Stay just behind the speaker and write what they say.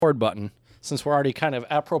forward button since we're already kind of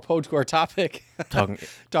apropos to our topic,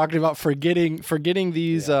 talking about forgetting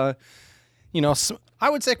these, I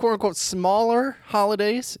would say quote unquote smaller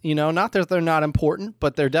holidays. Not that they're not important,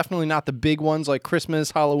 but they're definitely not the big ones like Christmas,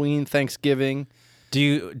 Halloween, Thanksgiving. Do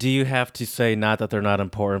you have to say not that they're not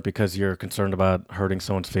important because you're concerned about hurting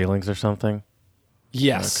someone's feelings or something?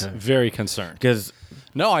 Yes, okay. Very concerned. Because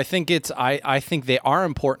no, I think I think they are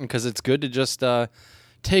important because it's good to just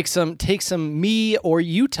take some me or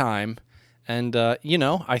you time, and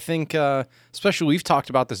I think especially we've talked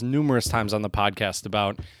about this numerous times on the podcast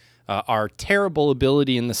about our terrible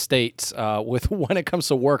ability in the States with when it comes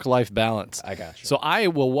to work-life balance. I got you. So I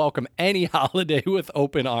will welcome any holiday with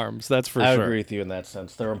open arms. That's for sure. I agree with you in that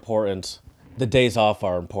sense. They're important. The days off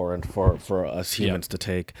are important for us humans to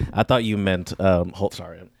take. I thought you meant.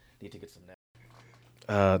 Sorry, I need to get some.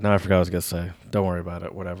 No, I forgot what I was gonna say. Don't worry about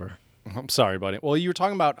it. Whatever. I'm sorry, buddy. Well, you were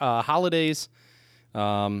talking about holidays,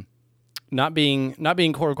 not being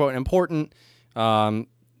quote unquote important.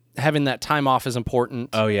 Having that time off is important.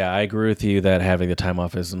 Oh yeah, I agree with you that having the time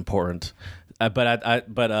off is important. I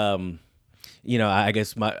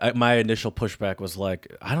guess my initial pushback was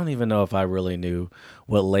like, I don't even know if I really knew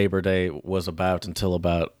what Labor Day was about until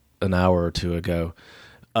about an hour or two ago.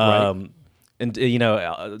 Right. And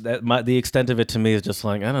the extent of it to me is just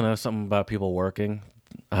like, I don't know, something about people working.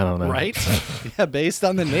 I don't know. Right? Yeah, based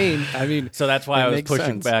on the name. I mean, so that's why I was pushing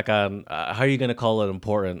sense. back on how are you going to call it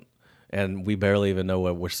important? And we barely even know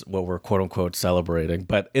what we're quote unquote celebrating.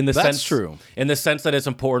 But that's true. In the sense that it's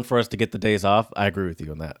important for us to get the days off, I agree with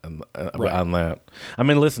you on that. Right. On that, I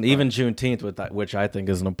mean, listen, even Juneteenth, which I think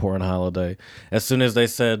is an important holiday. As soon as they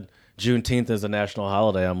said Juneteenth is a national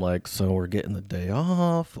holiday, I'm like, so we're getting the day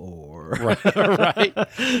off, or right.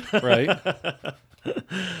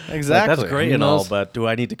 Exactly. That's great and all, but do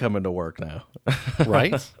I need to come into work now?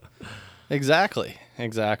 Right. Exactly.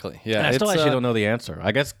 Yeah. I still actually don't know the answer.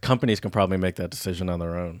 I guess companies can probably make that decision on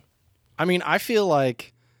their own. I mean, I feel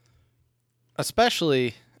like,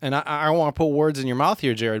 especially, and I don't want to put words in your mouth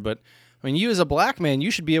here, Jared, but I mean, you as a black man, you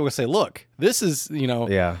should be able to say, look, this is,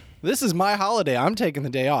 this is my holiday. I'm taking the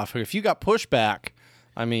day off. If you got pushback,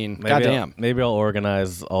 I mean, goddamn. Maybe I'll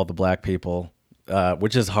organize all the black people,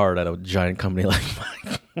 which is hard at a giant company like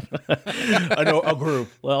mine. I know a group.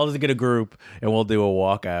 Well, I'll just get a group and we'll do a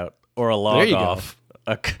walkout or a log off.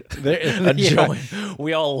 A joint.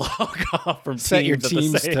 We all log off from set your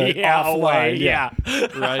teams to offline. Yeah.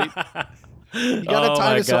 Right. You got to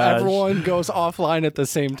time it so everyone goes offline at the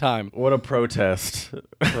same time. What a protest.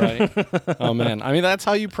 Right. Oh, man. I mean, that's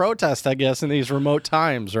how you protest, I guess, in these remote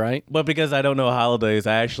times, right? But because I don't know holidays,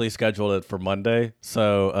 I actually scheduled it for Monday.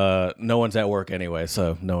 So no one's at work anyway,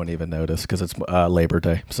 so no one even noticed because it's Labor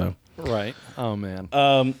Day. So right. Oh, man.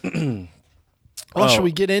 Well, should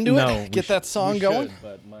we get into it? Get that song going? Should,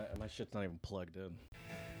 but my shit's not even plugged in.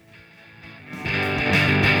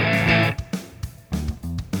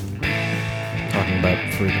 Talking about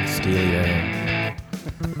freaking Steely Dan.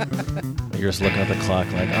 You're just looking at the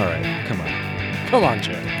clock like, all right, come on. Come on,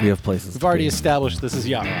 Jared. We have places. We've already established this is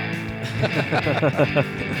Yacht Rock.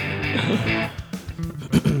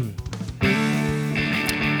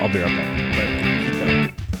 I'll be right back. Keep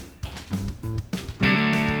going.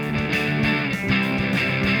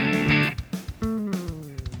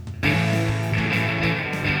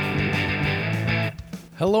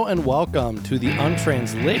 Hello and welcome to the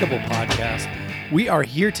Untranslatable Podcast. We are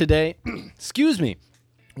here today,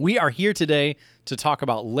 we are here today to talk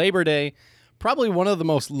about Labor Day, probably one of the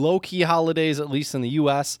most low-key holidays, at least in the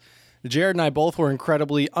U.S. Jared and I both were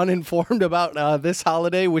incredibly uninformed about this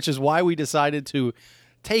holiday, which is why we decided to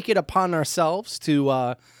take it upon ourselves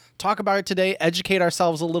to talk about it today, educate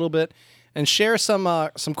ourselves a little bit, and share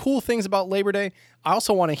some cool things about Labor Day. I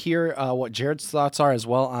also want to hear what Jared's thoughts are as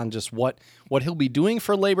well on just what he'll be doing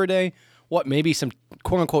for Labor Day, what maybe some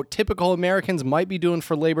quote-unquote typical Americans might be doing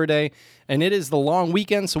for Labor Day. And it is the long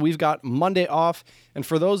weekend, so we've got Monday off. And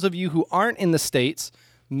for those of you who aren't in the States,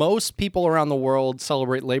 most people around the world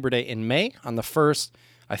celebrate Labor Day in May on the 1st.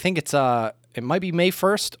 I think it might be May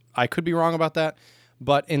 1st. I could be wrong about that.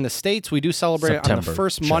 But in the States, we do celebrate it on the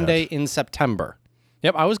first Monday in September.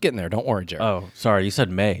 Yep, I was getting there. Don't worry, Jared. Oh, sorry. You said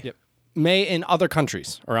May. Yep. May in other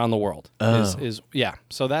countries around the world is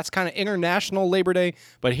so that's kind of international Labor Day,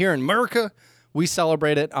 but here in America we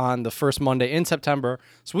celebrate it on the first Monday in September.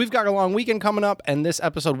 So we've got a long weekend coming up, and this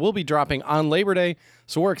episode will be dropping on Labor Day,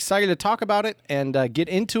 so we're excited to talk about it and get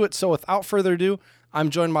into it. So without further ado, I'm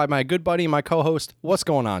joined by my good buddy, my co-host. What's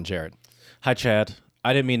going on, Jared? Hi, Chad.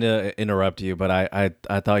 I didn't mean to interrupt you, but I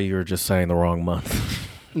thought you were just saying the wrong month.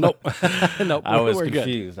 Nope. Nope. I was we're good.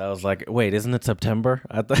 confused. I was like, wait, isn't it September?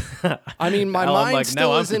 I mean, my Now I'm mind like, still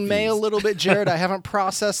now I'm is in May a confused. little bit, Jared. I haven't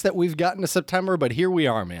processed that we've gotten to September, but here we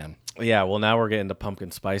are, man. Yeah, well, now we're getting to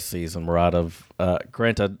pumpkin spice season. We're out of,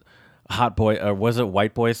 granted, hot boy, was it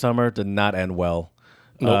white boy summer? Did not end well.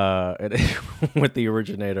 Nope. With the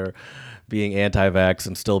originator being anti-vax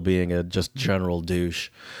and still being a just general douche.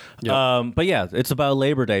 Yep. But yeah, it's about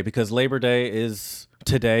Labor Day because Labor Day is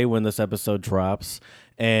today when this episode drops.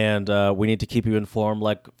 And we need to keep you informed.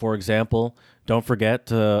 Like, for example, don't forget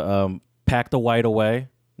to pack the white away.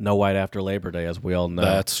 No white after Labor Day, as we all know.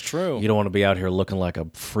 That's true. You don't want to be out here looking like a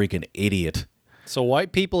freaking idiot. So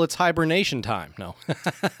white people, it's hibernation time. No.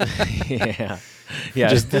 Yeah. Yeah.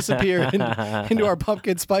 Just disappear into our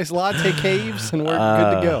pumpkin spice latte caves, and we're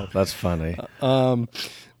good to go. That's funny.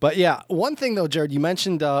 But yeah, one thing though, Jared, you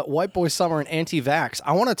mentioned white boy summer and anti-vax.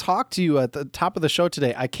 I want to talk to you at the top of the show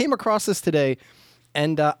today. I came across this today,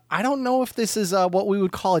 and I don't know if this is what we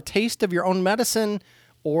would call a taste of your own medicine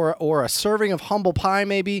or a serving of humble pie,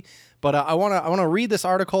 maybe. But I want to read this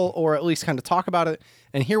article, or at least kind of talk about it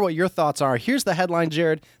and hear what your thoughts are. Here's the headline,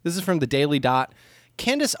 Jared. This is from the Daily Dot.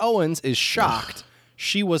 Candace Owens is shocked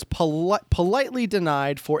she was politely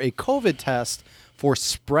denied for a COVID test for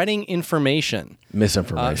spreading information.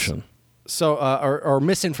 Misinformation. Or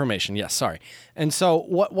misinformation. Yes, sorry. And so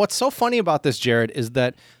what's so funny about this, Jared, is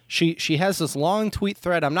that she has this long tweet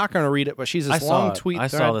thread. I'm not going to read it, but she's this long tweet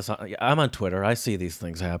thread. I saw this. I'm on Twitter. I see these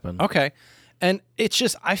things happen. Okay. And it's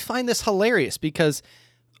just, I find this hilarious because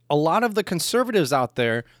a lot of the conservatives out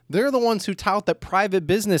there, they're the ones who tout that private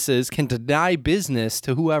businesses can deny business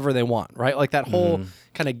to whoever they want, right? Like that whole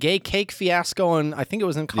kind of gay cake fiasco, and I think it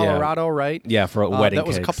was in Colorado, right? Yeah, for a wedding that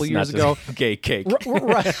was a couple years ago. Gay cake. Right.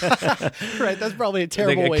 Right. That's probably a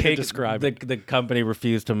terrible way to describe it. The company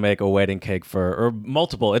refused to make a wedding cake or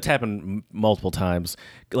multiple. It's happened multiple times.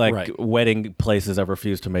 Like Right. wedding places have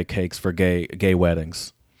refused to make cakes for gay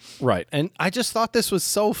weddings. Right. And I just thought this was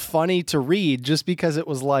so funny to read just because it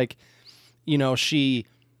was like, you know, she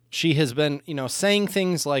has been, you know, saying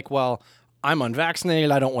things like, well, I'm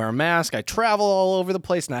unvaccinated. I don't wear a mask. I travel all over the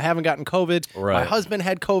place and I haven't gotten COVID. Right. My husband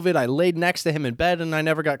had COVID. I laid next to him in bed and I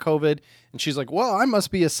never got COVID. And she's like, well, I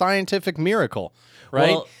must be a scientific miracle.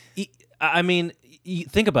 Right. Well, I mean,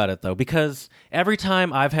 think about it, though, because every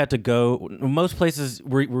time I've had to go, most places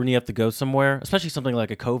when you have to go somewhere, especially something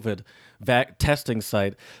like a COVID testing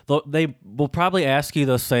site, they will probably ask you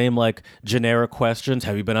those same, like, generic questions.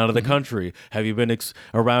 Have you been out of the country? Have you been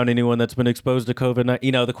around anyone that's been exposed to COVID?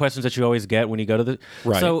 You know, the questions that you always get when you go to the...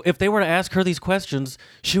 Right. So if they were to ask her these questions,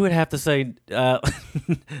 she would have to say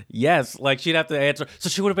yes. Like, she'd have to answer. So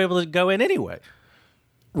she would have been able to go in anyway.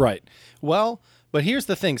 Right. Well... But here's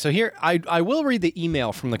the thing. So here, I will read the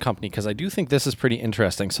email from the company because I do think this is pretty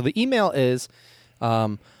interesting. So the email is,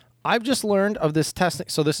 I've just learned of this testing.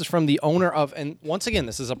 So this is from the owner of, and once again,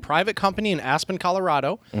 this is a private company in Aspen,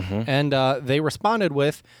 Colorado. And they responded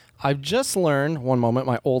with, I've just learned, one moment,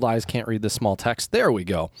 my old eyes can't read this small text. There we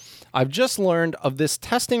go. I've just learned of this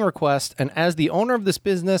testing request. And as the owner of this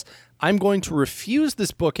business, I'm going to refuse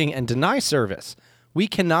this booking and deny service. We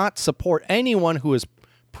cannot support anyone who is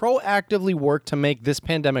proactively work to make this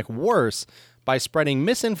pandemic worse by spreading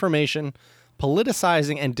misinformation,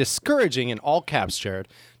 politicizing, and discouraging, in all caps, Jared,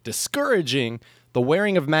 discouraging the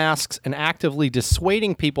wearing of masks and actively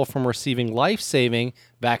dissuading people from receiving life-saving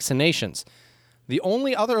vaccinations. The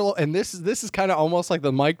only other, and this is kind of almost like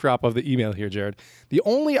the mic drop of the email here, Jared. The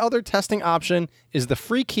only other testing option is the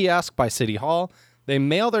free kiosk by City Hall. They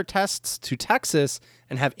mail their tests to Texas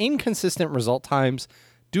and have inconsistent result times,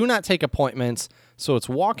 do not take appointments, so it's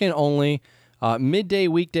walk-in only, midday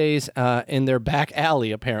weekdays in their back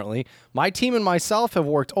alley, apparently. My team and myself have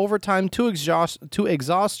worked overtime to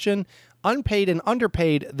exhaustion, unpaid and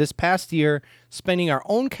underpaid this past year, spending our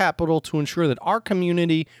own capital to ensure that our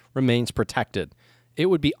community remains protected. It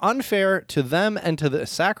would be unfair to them and to the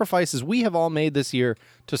sacrifices we have all made this year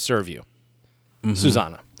to serve you.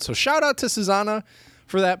 Susanna. So shout out to Susanna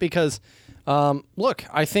for that because, look,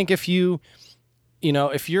 I think if you're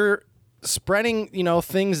spreading,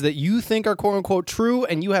 things that you think are quote unquote true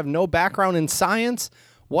and you have no background in science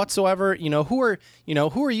whatsoever, who are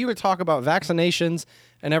you to talk about vaccinations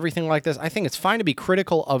and everything like this? I think it's fine to be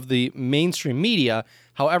critical of the mainstream media.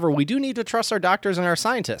 However, we do need to trust our doctors and our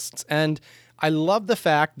scientists. And I love the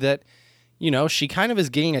fact that, she kind of is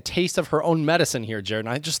getting a taste of her own medicine here, Jared.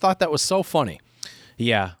 And I just thought that was so funny.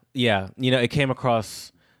 Yeah. It came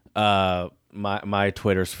across my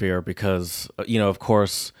Twitter sphere because, of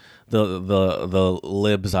course, the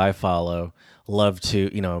libs I follow love to,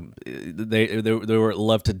 they were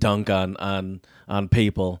love to dunk on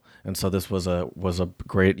people, and so this was a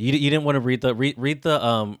great. You didn't want to read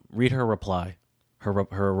her reply,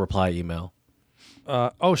 her reply email.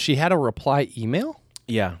 She had a reply email.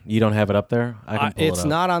 Yeah, you don't have it up there. I can pull it up. It's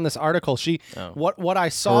not on this article. What I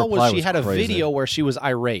saw was she had a crazy. video where she was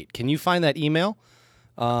irate. Can you find that email?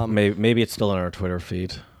 Maybe it's still on our Twitter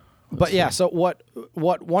feed. But yeah, so what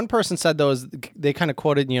one person said though is they kind of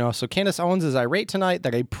quoted, so Candace Owens is irate tonight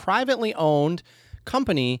that a privately owned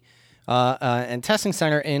company and testing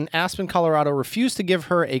center in Aspen, Colorado refused to give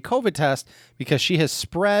her a COVID test because she has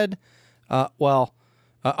spread, because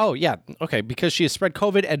she has spread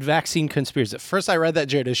COVID and vaccine conspiracy. At first I read that,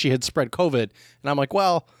 Jared, as she had spread COVID, and I'm like,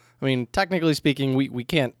 well, I mean, technically speaking, we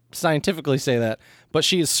can't scientifically say that, but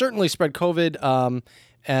she has certainly spread COVID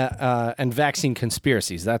and vaccine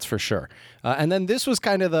conspiracies, that's for sure. And then this was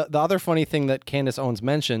kind of the other funny thing that Candace Owens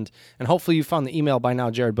mentioned, and hopefully you found the email by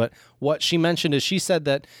now, Jared, but what she mentioned is she said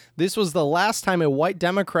that this was the last time a white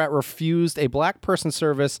Democrat refused a black person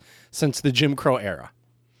service since the Jim Crow era.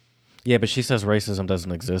 Yeah, but she says racism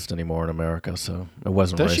doesn't exist anymore in America, so it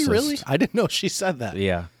wasn't racist. Does she really? I didn't know she said that.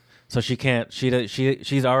 Yeah. So she can't,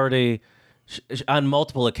 she's already, on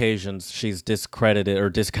multiple occasions, she's discredited or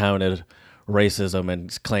discounted racism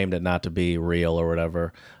and claimed it not to be real or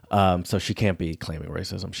whatever. So she can't be claiming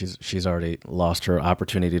racism. She's already lost her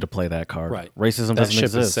opportunity to play that card. Right. Racism that doesn't ship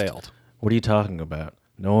exist. Has sailed. What are you talking about?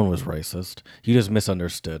 No one was racist. You just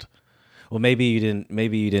misunderstood. Well, maybe you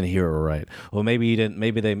didn't hear her right. Well, maybe they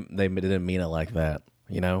didn't mean it like that,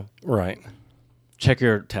 Right. Check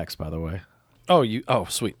your text, by the way. Oh,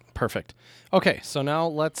 sweet. Perfect. Okay, so now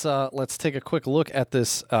let's take a quick look at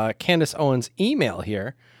this Candace Owens email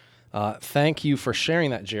here. Thank you for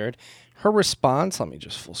sharing that, Jared. Her response, let me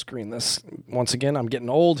just full screen this. Once again, I'm getting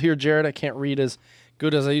old here, Jared. I can't read as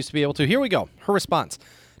good as I used to be able to. Here we go. Her response.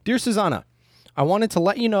 Dear Susanna, I wanted to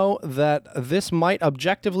let you know that this might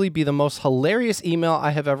objectively be the most hilarious email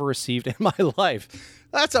I have ever received in my life.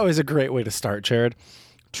 That's always a great way to start, Jared.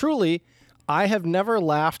 Truly, I have never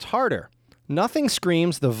laughed harder. Nothing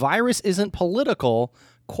screams the virus isn't political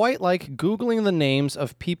quite like Googling the names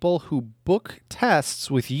of people who book tests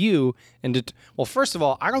with you. Well, first of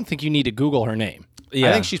all, I don't think you need to Google her name. Yeah.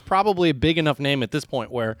 I think she's probably a big enough name at this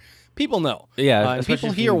point where people know. Yeah, and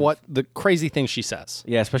people hear what the crazy things she says.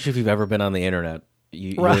 Yeah, especially if you've ever been on the internet.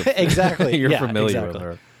 Right, exactly. You're familiar with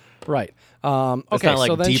her. Right. Okay, it's not like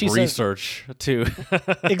so then deep research, too.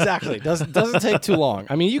 Exactly. Doesn't take too long.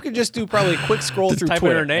 I mean, you could just do probably a quick scroll through type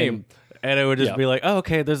Twitter. In her name, and it would just be like, oh,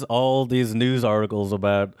 okay, there's all these news articles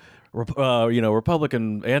about,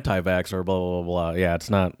 Republican anti-vaxxer, blah, blah, blah. Yeah, it's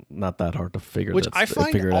not that hard to figure Which I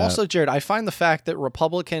find also, Jared, I find the fact that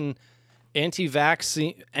Republican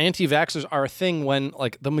anti-vaxxers are a thing when,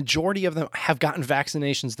 like, the majority of them have gotten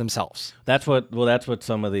vaccinations themselves. That's what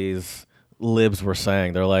some of these libs were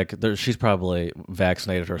saying. They're like, she's probably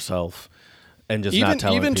vaccinated herself and just not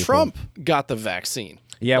telling even people. Trump got the vaccine.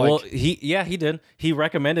 Yeah, he did. He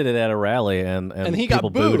recommended it at a rally, and he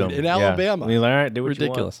people got booed him in Alabama. And he's like, all right, do what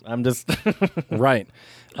Ridiculous. you want. I'm just right.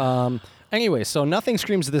 Anyway, so nothing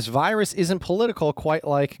screams this virus isn't political quite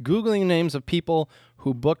like Googling names of people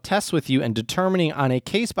who book tests with you and determining on a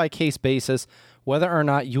case-by-case basis whether or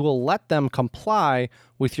not you will let them comply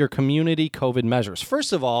with your community COVID measures.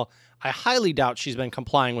 First of all, I highly doubt she's been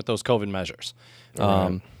complying with those COVID measures.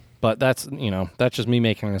 Right. But that's just me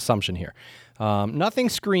making an assumption here. Nothing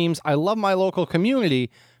screams, I love my local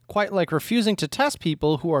community, quite like refusing to test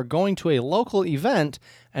people who are going to a local event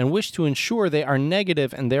and wish to ensure they are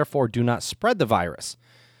negative and therefore do not spread the virus.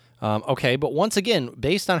 Okay, but once again,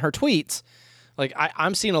 based on her tweets, like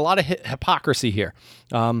I'm seeing a lot of hypocrisy here.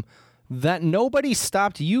 That nobody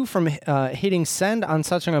stopped you from hitting send on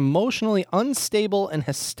such an emotionally unstable and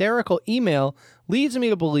hysterical email leads me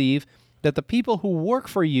to believe that the people who work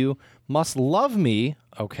for you must love me,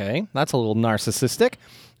 okay, that's a little narcissistic,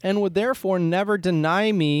 and would therefore never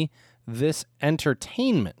deny me this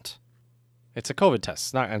entertainment. It's a COVID test,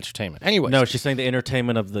 it's not entertainment. Anyway. No, she's saying the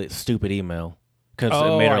entertainment of the stupid email because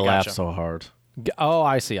it made her laugh so hard. Oh,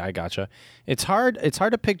 I see. I gotcha. It's hard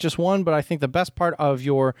to pick just one, but I think the best part of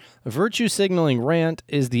your virtue signaling rant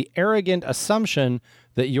is the arrogant assumption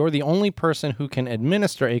that you're the only person who can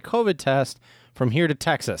administer a COVID test from here to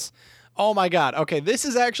Texas. Oh my God. Okay, this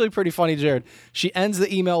is actually pretty funny, Jared. She ends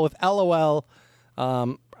the email with LOL,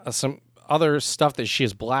 some other stuff that she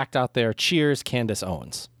has blacked out there. Cheers, Candace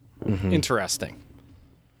Owens. Mm-hmm. Interesting.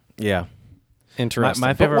 Yeah. Interesting.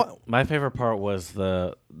 My favorite part was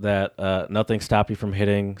that nothing stopped you from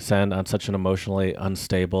hitting send on such an emotionally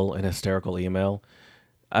unstable and hysterical email.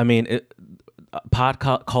 I mean,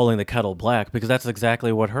 calling the kettle black, because that's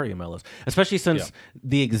exactly what her email is. Especially since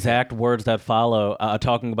the exact words that follow,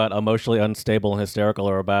 talking about emotionally unstable and hysterical,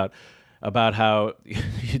 are about how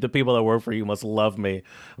the people that work for you must love me,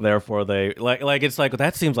 therefore they like it's like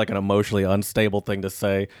that seems like an emotionally unstable thing to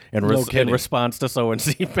say in response to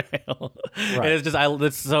someone's email. And it's just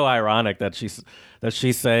it's so ironic that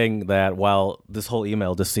she's saying that while this whole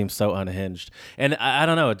email just seems so unhinged. And I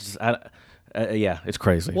don't know, it's just yeah, it's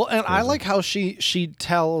crazy. Well, and I like how she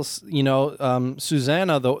tells, you know,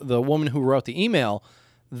 Susanna, the woman who wrote the email,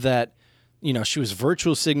 that, you know, she was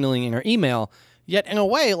virtual signaling in her email. Yet in a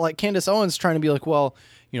way, like, Candace Owens trying to be like, well,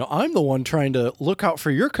 you know, I'm the one trying to look out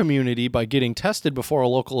for your community by getting tested before a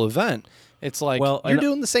local event. It's like, well, you're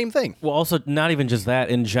doing the same thing. Well, also, not even just that.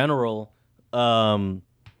 In general,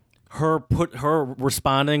 her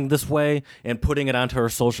responding this way and putting it onto her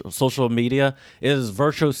social media is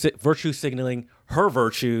virtue signaling her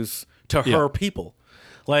virtues to her people.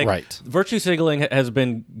 Like, virtue signaling has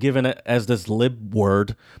been given as this lib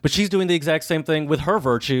word, but she's doing the exact same thing with her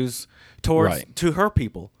virtues to her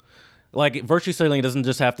people. Like, virtue signaling doesn't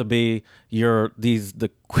just have to be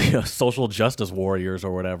the social justice warriors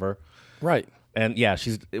or whatever. Right. And yeah,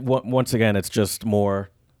 she's once again, it's just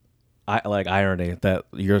more like irony that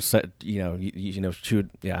you're set. You know,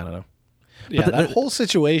 shoot. Yeah, I don't know. Yeah, but that whole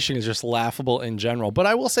situation is just laughable in general. But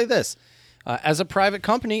I will say this. As a private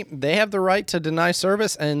company, they have the right to deny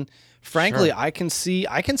service, and frankly, I can see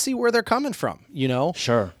where they're coming from. You know,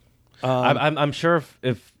 sure. I'm sure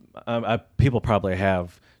if people probably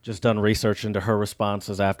have just done research into her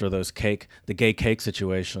responses after the gay cake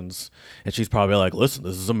situations, and she's probably like, "Listen,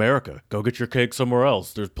 this is America. Go get your cake somewhere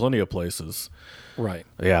else. There's plenty of places." Right.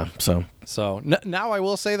 Yeah. So now I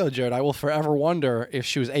will say though, Jared, I will forever wonder if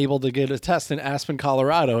she was able to get a test in Aspen,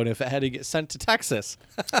 Colorado, and if it had to get sent to Texas.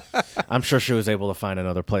 I'm sure she was able to find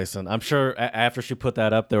another place, and I'm sure after she put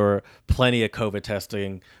that up, there were plenty of COVID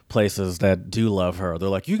testing places that do love her. They're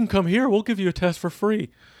like, "You can come here. We'll give you a test for free."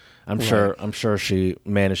 I'm sure she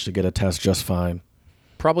managed to get a test just fine.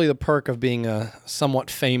 Probably the perk of being a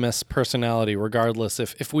somewhat famous personality, regardless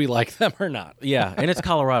if we like them or not. Yeah, and it's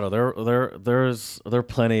Colorado. There are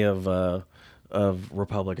plenty of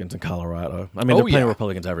Republicans in Colorado. I mean, there are plenty of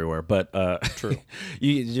Republicans everywhere, but true.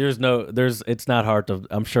 It's not hard to.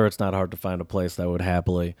 I'm sure it's not hard to find a place that would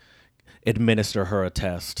happily administer her a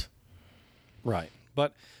test. Right,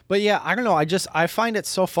 but yeah, I don't know. I find it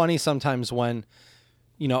so funny sometimes when,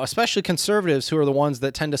 you know, especially conservatives who are the ones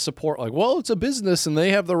that tend to support, like, well, it's a business and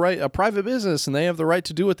they have the right, a private business, and they have the right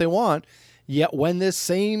to do what they want. Yet when this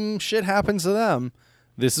same shit happens to them,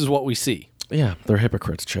 this is what we see. Yeah, they're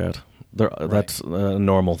hypocrites, Chad. That's a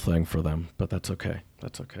normal thing for them, but that's okay.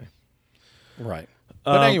 That's okay. Right.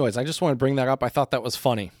 But anyways, I just want to bring that up. I thought that was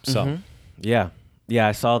funny. So yeah,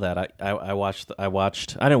 I saw that. I watched. I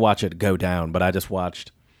didn't watch it go down, but I just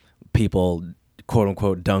watched people, quote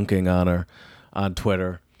unquote, dunking on her on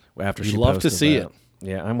Twitter after she posted love to see that. it.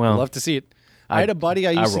 Yeah, I love to see it. I had a buddy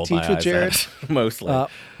I used to teach with, Jared. Mostly.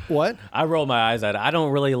 What? I roll my eyes at it. I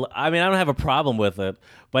don't have a problem with it,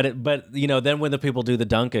 but you know, then when the people do the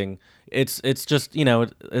dunking, it's just, you know,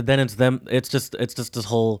 then it's them. It's just this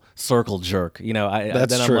whole circle jerk. You know,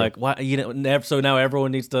 That's true. I'm like, why? You know, so now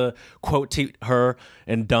everyone needs to quote tweet her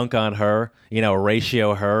and dunk on her. You know,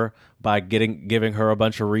 ratio her by giving her a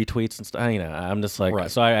bunch of retweets and stuff. You know, I'm just like,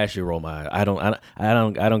 so I actually roll my eye.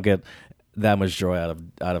 I don't get that much joy out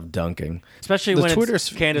of dunking, especially when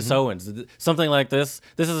it's Candace Owens. Something like this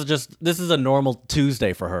is a normal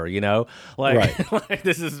Tuesday for her, you know, like, like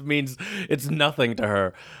means it's nothing to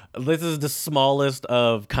her. This is the smallest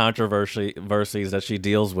of controversies that she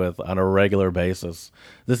deals with on a regular basis.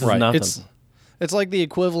 This is nothing. It's like the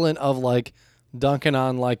equivalent of like dunking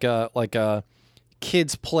on like a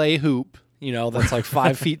kid's play hoop, you know, that's like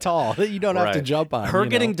 5 feet tall that you don't have to jump on. Her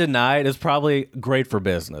getting denied is probably great for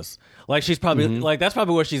business. Like, she's probably like, that's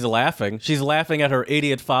probably where she's laughing. She's laughing at her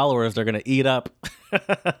idiot followers. They're going to eat up.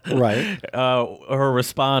 Her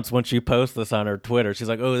response when she posts this on her Twitter, she's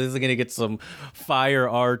like, "Oh, this is going to get some fire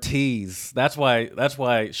RTs." That's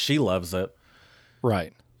why she loves it.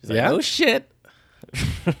 Right. She's like, "Oh shit."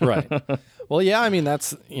 Right. Well, yeah, I mean,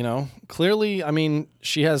 that's, you know, clearly, I mean,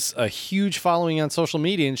 she has a huge following on social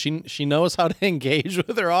media, and she knows how to engage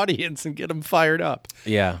with her audience and get them fired up.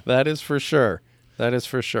 Yeah. That is for sure.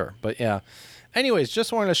 But yeah. Anyways,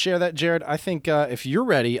 just wanted to share that, Jared. I think if you're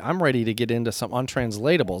ready, I'm ready to get into some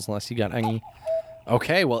untranslatables, unless you got any.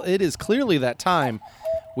 Okay, well, it is clearly that time,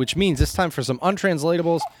 which means it's time for some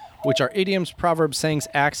untranslatables, which are idioms, proverbs, sayings,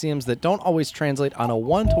 axioms that don't always translate on a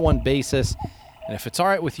one-to-one basis And if it's all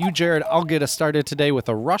right with you, Jared, I'll get us started today with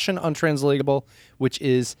a Russian untranslatable, which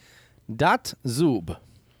is dat zub,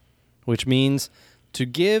 which means to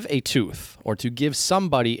give a tooth or to give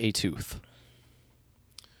somebody a tooth.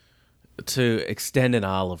 To extend an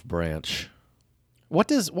olive branch. What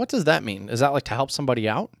does that mean? Is that like to help somebody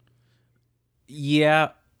out? Yeah.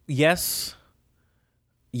 Yes.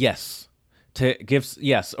 To give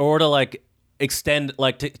or to like extend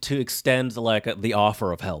like to extend like the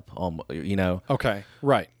offer of help. Okay,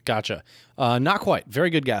 right, gotcha. Not quite.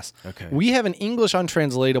 Very good guess. Okay. We have an English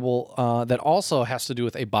untranslatable that also has to do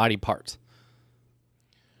with a body part,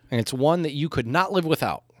 and it's one that you could not live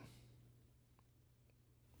without.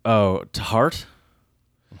 Oh, to heart?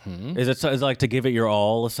 Mm-hmm. Is it like to give it your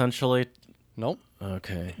all, essentially? Nope.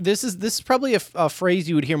 Okay. This is probably a phrase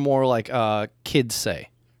you would hear more like kids say.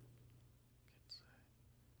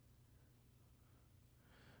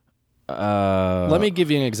 Let me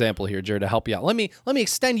give you an example here, Jared, to help you out. Let me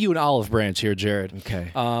extend you an olive branch here, Jared.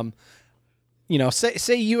 Okay.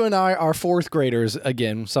 Say you and I are fourth graders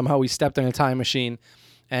again. Somehow we stepped in a time machine,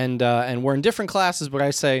 and we're in different classes. But I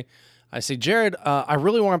say, Jared, I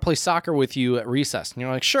really want to play soccer with you at recess. And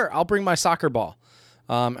you're like, sure, I'll bring my soccer ball.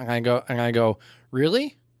 And I go,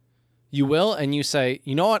 really? You will? And you say,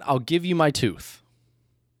 you know what? I'll give you my tooth.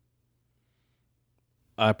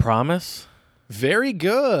 I promise. Very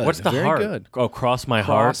good. What's the Very heart? Good. Oh, cross my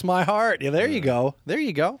heart. Cross my heart. Yeah, there you go. There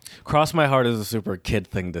you go. Cross my heart is a super kid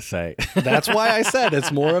thing to say. That's why I said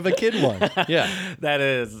it's more of a kid one. Yeah. That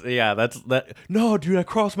is. Yeah, that's that. No, dude, I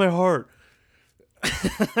crossed my heart.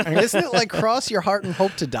 Isn't it like cross your heart and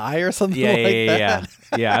hope to die or something Yeah, like that?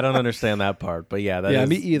 Yeah, I don't understand that part, but yeah, that is,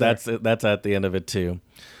 me either. That's at the end of it too.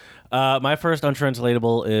 My first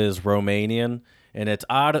untranslatable is Romanian, and it's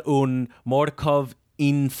Are un morcov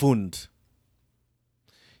in fund.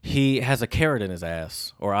 He has a carrot in his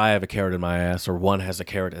ass, or I have a carrot in my ass, or one has a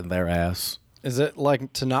carrot in their ass. Is it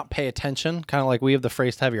like to not pay attention? Kind of like we have the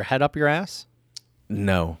phrase to have your head up your ass?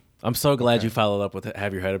 No. I'm so glad you followed up with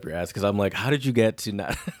have your head up your ass, because I'm like, how did you get to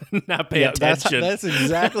not pay attention? That's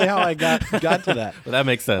exactly how I got to that. Well, that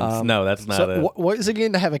makes sense. No, that's not it. What is it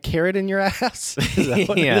again to have a carrot in your ass? Is that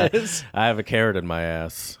what it is? I have a carrot in my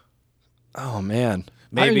ass. Oh, man.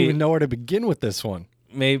 I don't even know where to begin with this one.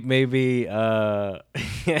 Maybe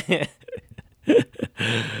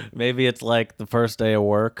maybe it's like the first day of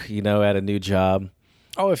work, at a new job.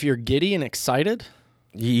 Oh, if you're giddy and excited?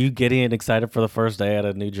 You getting excited for the first day at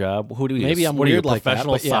a new job? Who do you? Maybe I'm what weird are you, a like that,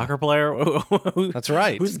 professional but yeah. soccer player? That's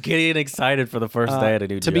right. Who's getting excited for the first day at a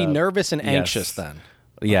new job? To be nervous and anxious then.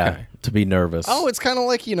 Yeah, Okay. to be nervous. Oh, it's kind of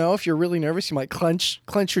like, if you're really nervous, you might clench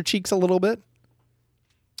your cheeks a little bit.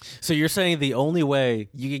 So you're saying the only way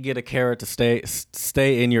you can get a carrot to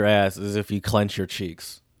stay in your ass is if you clench your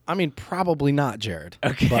cheeks? I mean, probably not, Jared.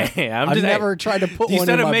 Okay, I've never tried to put you one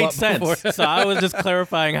said in it my made butt sense, before. so I was just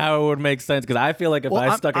clarifying how it would make sense, because I feel like if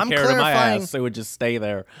I stuck a carrot in my ass, it would just stay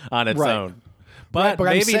there on its own. But I'm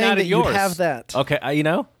maybe saying not that in yours. You'd have that. Okay,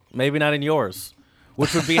 maybe not in yours,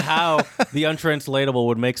 which would be how the untranslatable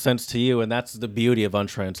would make sense to you, and that's the beauty of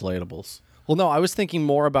untranslatables. Well, no, I was thinking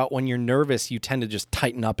more about when you're nervous, you tend to just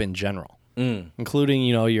tighten up in general, including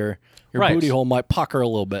your Right. booty hole might pucker a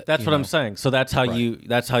little bit. That's what I'm saying. So that's how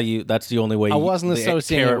that's the only way. I wasn't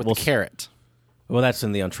associating it with the carrot. Well, that's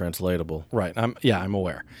in the untranslatable. Right. I'm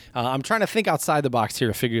aware. I'm trying to think outside the box here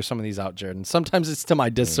to figure some of these out, Jared. And sometimes it's to my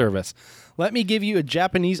disservice. Let me give you a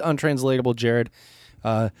Japanese untranslatable, Jared.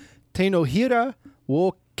 Tenohira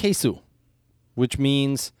wo kesu, which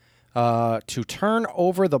means to turn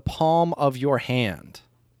over the palm of your hand.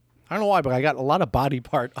 I don't know why, but I got a lot of body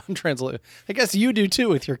part untranslated. I guess you do too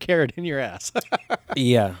with your carrot in your ass.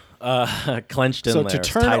 Yeah. Clenched in so there. So to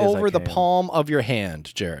turn over the palm of your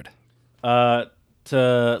hand, Jared. To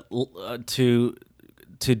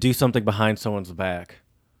do something behind someone's back.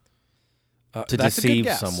 To deceive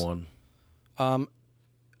someone.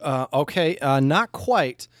 Okay, not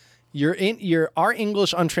quite. Our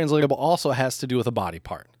English untranslatable also has to do with a body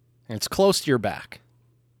part. And it's close to your back.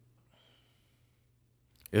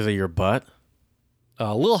 Is it your butt?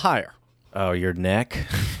 A little higher. Oh, your neck?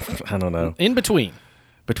 I don't know. In between.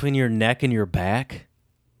 Between your neck and your back?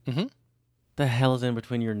 Mm-hmm. The hell is in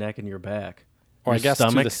between your neck and your back? Or your I guess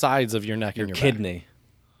stomach? to the sides of your neck and your kidney. Back.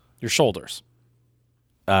 Your shoulders.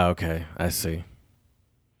 Oh, okay. I see.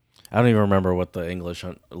 I don't even remember what the English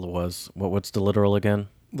was. What's the literal again?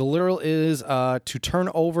 The literal is to turn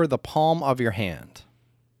over the palm of your hand.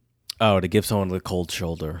 Oh, to give someone the cold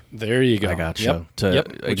shoulder. There you go. I got you. Yep. To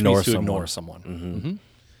ignore someone. Mm-hmm. Mm-hmm.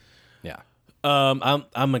 Yeah.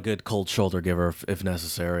 I'm a good cold shoulder giver if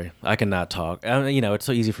necessary. I can not talk. It's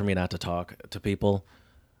so easy for me not to talk to people.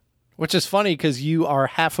 Which is funny because you are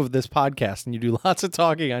half of this podcast and you do lots of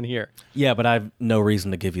talking on here. Yeah, but I've no reason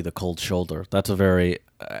to give you the cold shoulder. That's a very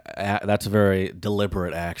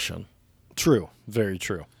deliberate action. True. Very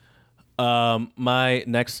true. My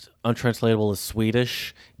next untranslatable is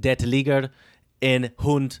Swedish. Det ligger en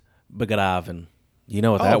hund begraven. You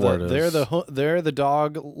know what that word is. There the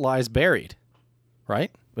dog lies buried, right?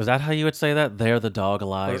 Is that how you would say that? There the dog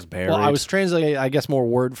lies buried? Well, I was translating, I guess, more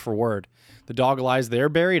word for word. The dog lies there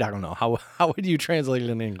buried? I don't know. How would you translate it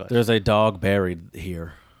in English? There's a dog buried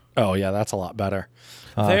here. Oh, yeah, that's a lot better.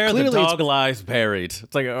 There the dog lies buried.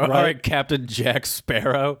 It's like, all right, Captain Jack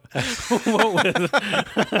Sparrow. Who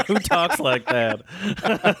talks like that?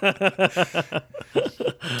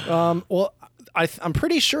 Well, I'm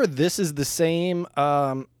pretty sure this is the same.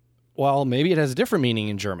 Well, maybe it has a different meaning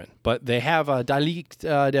in German, but they have "Da liegt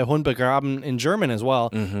der Hund begraben" in German as well,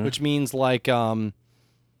 which means like,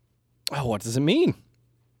 what does it mean?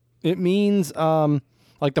 It means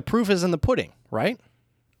like the proof is in the pudding, right?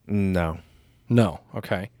 No.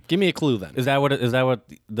 Okay. Give me a clue then. Is that what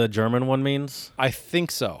the German one means? I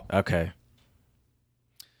think so. Okay.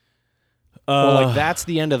 Well, like that's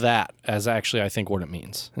the end of that, as actually I think what it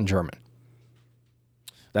means in German.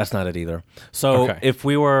 That's not it either. So if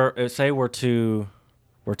we were, say we're two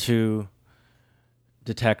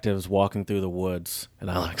detectives walking through the woods,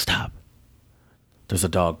 and I'm like, stop. There's a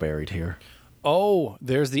dog buried here. Oh,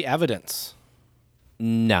 there's the evidence.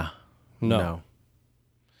 Nah. No.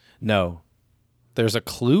 There's a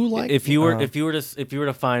clue, like if you were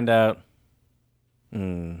to find out,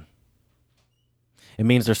 it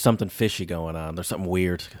means there's something fishy going on. There's something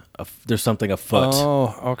weird. There's something afoot.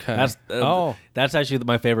 Oh, okay. That's actually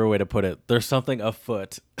my favorite way to put it. There's something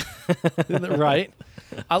afoot. Right.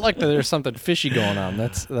 I like that. There's something fishy going on.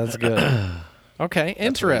 That's good. Okay,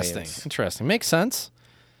 interesting. Interesting. Makes sense.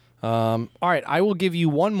 All right, I will give you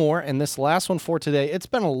one more, and this last one for today. It's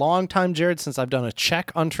been a long time, Jared, since I've done a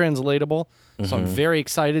Czech untranslatable, so I'm very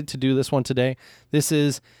excited to do this one today. This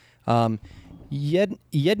is jedním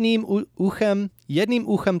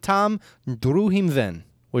uchem tam, druhým ven,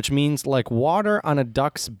 which means like water on a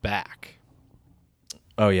duck's back.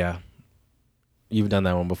 Oh, yeah. You've done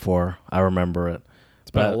that one before. I remember it.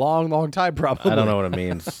 It's been a long, long time, probably. I don't know what it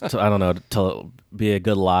means. I don't know. To be a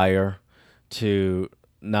good liar, to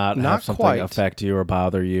not have something affect you or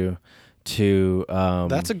bother you, to...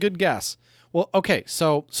 That's a good guess. Well, okay,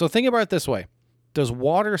 so think about it this way. Does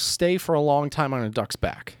water stay for a long time on a duck's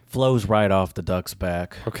back? Flows right off the duck's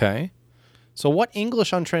back. Okay. So what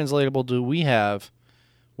English untranslatable do we have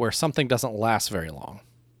where something doesn't last very long?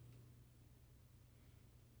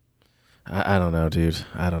 I don't know, dude.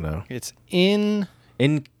 I don't know. It's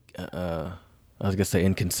I was going to say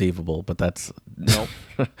inconceivable, but that's... Nope.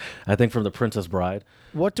 I think from The Princess Bride.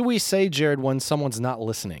 What do we say, Jared, when someone's not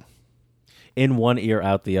listening? In one ear,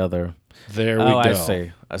 out the other. There we go. I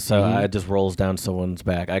see. So it just rolls down someone's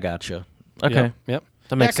back. I gotcha. Okay. Yep.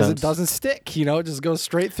 That makes sense. Because it doesn't stick. It just goes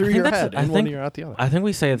straight through your head. In one ear, out the other. I think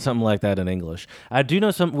we say something like that in English. I do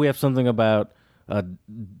know we have something about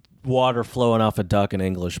water flowing off a duck in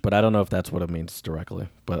English, but I don't know if that's what it means directly.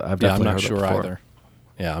 But I've definitely heard it before. I'm not sure either.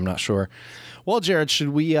 Yeah, I'm not sure. Well, Jared, should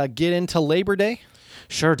we get into Labor Day?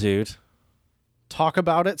 Sure, dude. Talk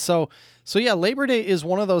about it. So yeah, Labor Day is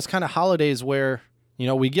one of those kind of holidays where,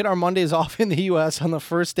 we get our Mondays off in the U.S. on the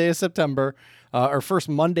first day of September, or first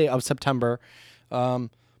Monday of September. But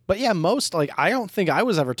yeah, I don't think I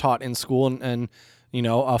was ever taught in school. And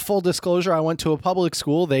full disclosure, I went to a public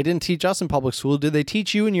school. They didn't teach us in public school. Did they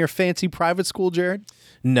teach you in your fancy private school, Jared?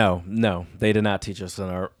 No, they did not teach us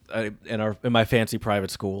in my fancy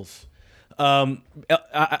private schools.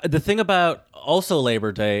 The thing about also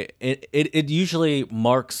Labor Day, it usually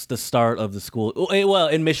marks the start of the school. Well,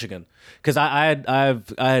 in Michigan, because I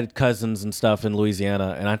had cousins and stuff in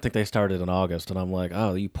Louisiana, and I think they started in August, and I'm like,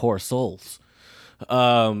 oh, you poor souls.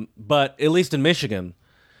 But at least in Michigan,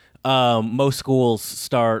 most schools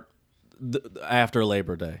start after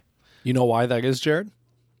Labor Day. You know why that is, Jared?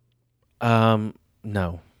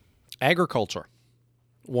 No. Agriculture.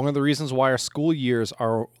 One of the reasons why our school years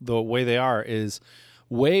are the way they are is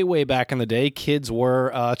way, way back in the day, kids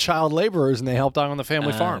were child laborers and they helped out on the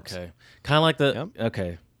family farms. Okay. Kind of like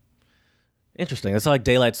okay. Interesting. It's like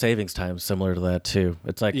daylight savings time, similar to that too.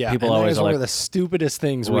 It's like people always one of the stupidest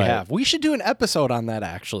things we have. We should do an episode on that.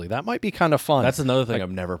 Actually, that might be kind of fun. That's another thing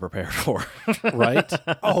I'm never prepared for. Right?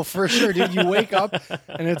 Oh, for sure, dude. You wake up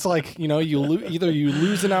and it's like either you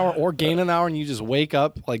lose an hour or gain an hour, and you just wake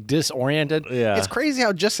up like disoriented. Yeah, it's crazy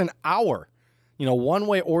how just an hour, one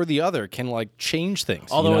way or the other, can like change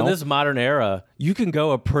things. Although in this modern era, you can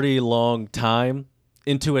go a pretty long time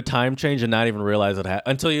into a time change and not even realize it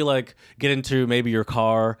until you like get into maybe your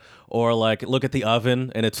car or like look at the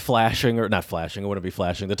oven and it's flashing or not flashing. It wouldn't be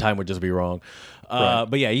flashing. The time would just be wrong. Right.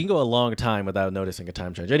 But yeah, you can go a long time without noticing a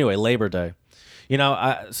time change. Anyway, Labor Day. You know,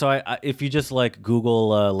 I if you just like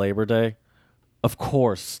Google Labor Day, of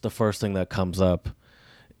course, the first thing that comes up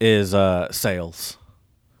is sales.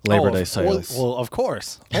 Labor Day sales. Well, of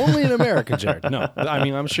course. Only in America, Jared. No, I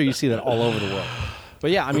mean, I'm sure you see that all over the world. But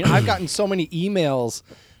yeah, I mean, I've gotten so many emails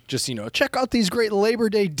just, check out these great Labor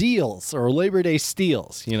Day deals or Labor Day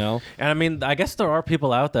steals, And I mean, I guess there are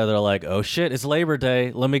people out there that are like, oh shit, it's Labor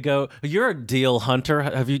Day. Let me go. You're a deal hunter.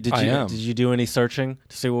 Did you do any searching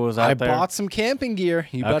to see what was out there? I bought some camping gear.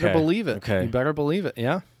 You better believe it. Okay. You better believe it.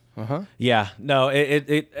 Yeah. Uh-huh. Yeah. No,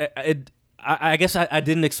 I guess I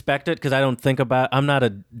didn't expect it because I'm not a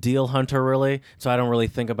deal hunter really, so I don't really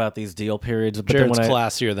think about these deal periods. But Jared's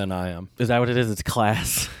classier than I am. Is that what it is? It's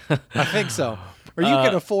class. I think so. Or you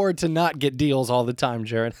can afford to not get deals all the time,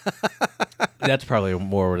 Jared. That's probably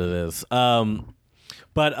more what it is. But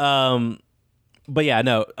yeah,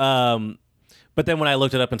 no. But then when I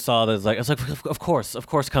looked it up and saw that, I was like, of course,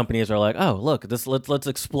 companies are like, oh, look, let's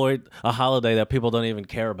exploit a holiday that people don't even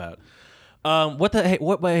care about.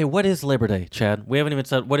 What is Labor Day, Chad? We haven't even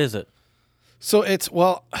said what is it. So it's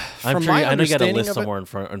I'm sure I know you got a list somewhere in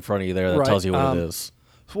front of you there that tells you what it is.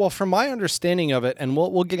 Well, from my understanding of it, and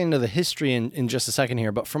we'll get into the history in just a second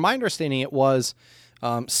here, but from my understanding, it was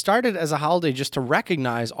started as a holiday just to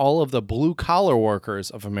recognize all of the blue collar workers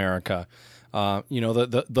of America.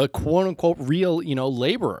 The quote unquote real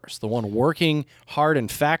laborers, the one working hard in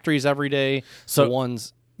factories every day, the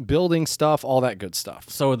ones building stuff, all that good stuff.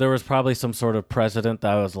 So there was probably some sort of president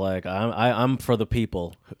that was like, I'm for the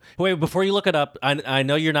people. Wait, before you look it up, I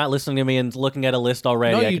know you're not listening to me and looking at a list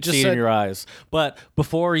already. No, I can see it in your eyes. But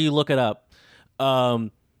before you look it up, let's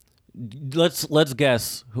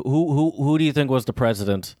guess who do you think was the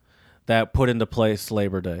president that put into place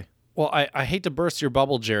Labor Day? Well, I hate to burst your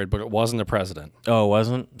bubble, Jared, but it wasn't the president. Oh, it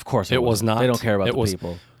wasn't? Of course it was not. They don't care about the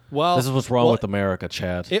people. Well, this is what's wrong with America,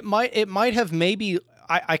 Chad. It might have maybe.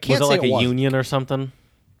 I can't say it was. Was it like a union or something?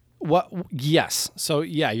 What? Yes. So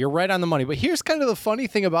yeah, you're right on the money. But here's kind of the funny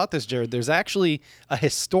thing about this, Jared. There's actually a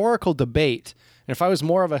historical debate. And if I was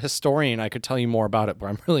more of a historian, I could tell you more about it, but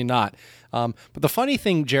I'm really not. But the funny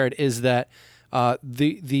thing, Jared, is that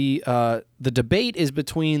the debate is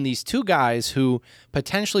between these two guys who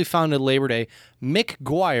potentially founded Labor Day, Mick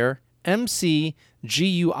Guire, McGuire,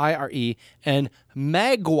 and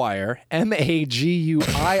Maguire,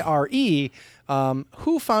 Maguire,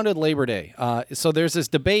 who founded Labor Day. So there's this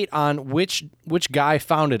debate on which guy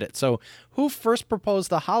founded it. So who first proposed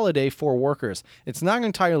the holiday for workers? It's not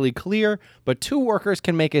entirely clear, but two workers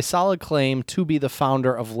can make a solid claim to be the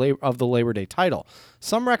founder of the Labor Day title.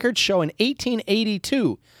 Some records show in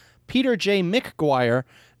 1882, Peter J. McGuire,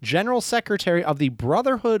 General Secretary of the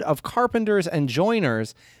Brotherhood of Carpenters and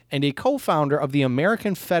Joiners and a co-founder of the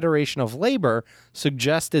American Federation of Labor,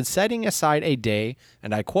 suggested setting aside a day,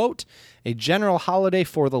 and I quote, a general holiday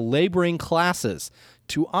for the laboring classes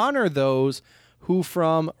to honor those who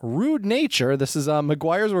from rude nature, this is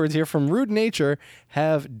McGuire's words here, from rude nature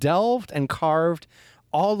have delved and carved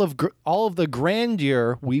all of the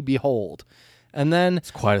grandeur we behold. And then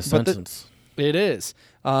it's quite a sentence. It is.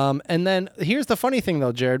 And then here's the funny thing,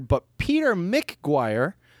 though, Jared. But Peter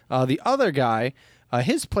McGuire, the other guy,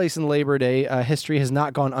 his place in Labor Day history has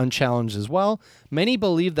not gone unchallenged as well. Many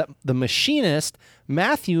believe that the machinist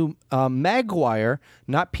Matthew Maguire,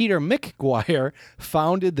 not Peter McGuire,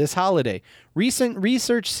 founded this holiday. Recent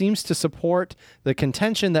research seems to support the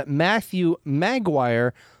contention that Matthew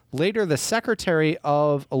Maguire, later the secretary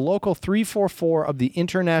of a local 344 of the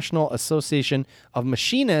International Association of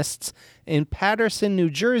Machinists in Paterson, New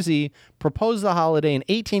Jersey, proposed the holiday in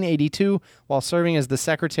 1882 while serving as the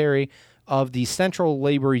secretary of the Central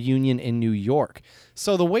Labor Union in New York.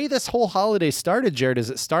 So the way this whole holiday started, Jared, is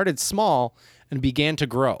it started small and began to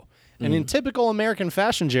grow. And in typical American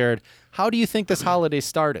fashion, Jared, how do you think this holiday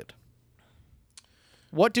started?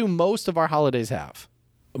 What do most of our holidays have?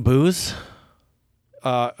 Booze?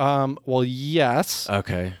 Well, yes.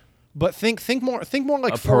 Okay. But think more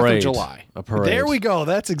like 4th parade. of July. A parade. There we go.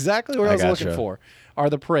 That's exactly what I was looking for, are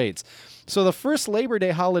the parades. So the first Labor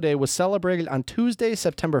Day holiday was celebrated on Tuesday,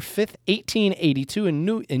 September 5th, 1882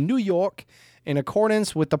 in New York, in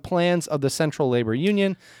accordance with the plans of the Central Labor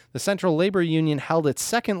Union. The Central Labor Union held its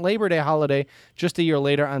second Labor Day holiday just a year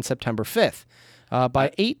later on September 5th.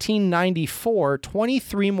 By 1894,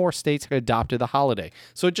 23 more states had adopted the holiday.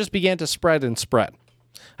 So it just began to spread and spread.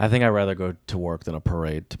 I think I'd rather go to work than a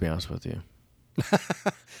parade, to be honest with you.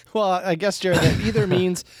 Well, I guess, Jared, that either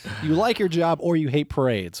means you like your job or you hate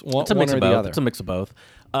parades. One, It's a mix or of the both. other. It's a mix of both.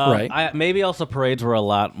 Right. Maybe also parades were a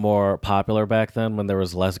lot more popular back then when there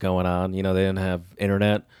was less going on. You know, they didn't have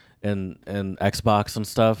internet and Xbox and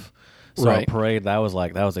stuff. So Right. a parade, that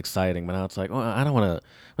was exciting. But now it's like, well, I don't want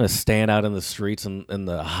to stand out in the streets in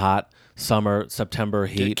the hot summer September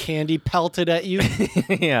Get heat. candy pelted at you.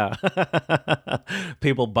 Yeah.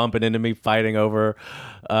 People bumping into me, fighting over,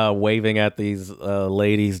 waving at these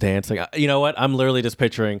ladies dancing. You know what? I'm literally just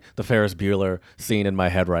picturing the Ferris Bueller scene in my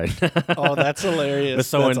head right now. Oh, that's hilarious. With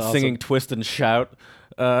someone That's awesome. singing Twist and Shout.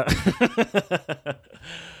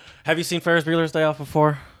 Have you seen Ferris Bueller's Day Off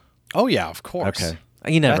before? Oh, yeah, of course. Okay.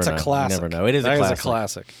 You never That's know. a classic. You never know. It is That a is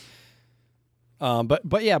classic.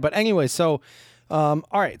 But anyway, so all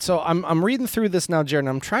right, so I'm reading through this now, Jared, and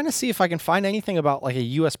I'm trying to see if I can find anything about like a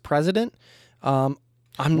U.S. president. I'm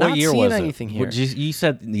What not year seeing was anything it? here. You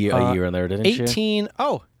said a year in there, didn't you? 18.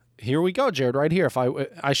 Oh, here we go, Jared. Right here. If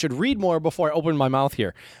I should read more before I open my mouth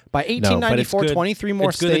here. By No, but it's 1894, good. 23 more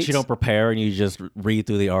It's states. good that you don't prepare and you just read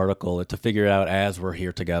through the article to figure it out as we're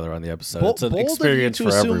here together on the episode. It's an bold experience of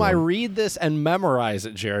you to for assume everyone. I read this and memorize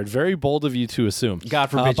it, Jared. Very bold of you to assume.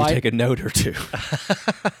 God forbid you by- take a note or two.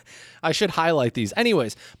 I should highlight these.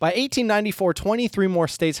 Anyways, by 1894, 23 more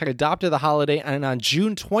states had adopted the holiday, and on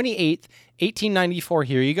June 28th, 1894,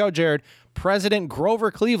 here you go, Jared, President Grover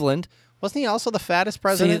Cleveland, wasn't he also the fattest See,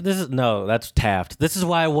 president? that's Taft. This is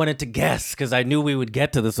why I wanted to guess, because I knew we would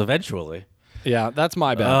get to this eventually. Yeah, that's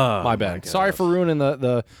my bad. Oh, my bad. Sorry for ruining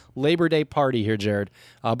the Labor Day party here, Jared.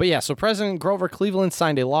 But yeah, so President Grover Cleveland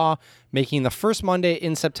signed a law making the first Monday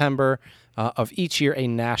in September of each year a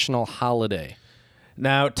national holiday.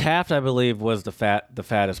 Now, Taft, I believe, was the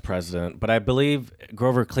fattest president, but I believe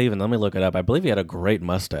Grover Cleveland, let me look it up, I believe he had a great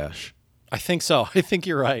mustache. I think so. I think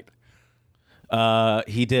you're right.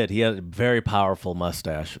 He did. He had a very powerful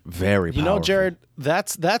mustache. Very powerful. You know, Jared,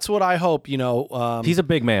 that's what I hope, He's a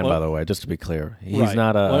big man, by the way, just to be clear. He's Right.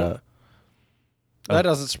 not a... Well, that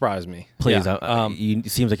doesn't surprise me. Please, Yeah. it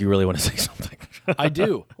seems like you really want to say something. I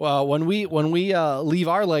do. Well, when we leave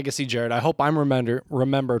our legacy, Jared, I hope I'm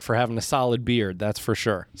remembered for having a solid beard. That's for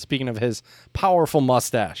sure. Speaking of his powerful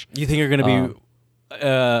mustache. You think you're going to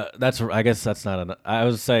be... I guess that's not an... I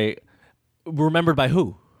would say, remembered by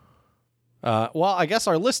who? Well, I guess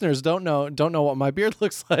our listeners don't know what my beard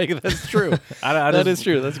looks like. That's true. I That just- is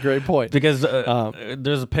true. That's a great point. Because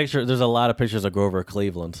there's a lot of pictures of Grover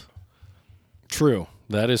Cleveland. True.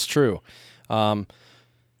 That is true.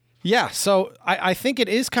 Yeah, so I think it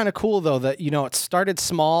is kind of cool, though, that, it started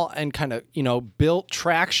small and kind of, built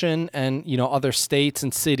traction and, other states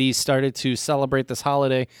and cities started to celebrate this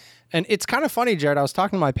holiday. And it's kind of funny, Jared. I was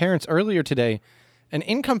talking to my parents earlier today, and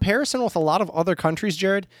in comparison with a lot of other countries,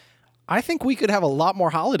 Jared, I think we could have a lot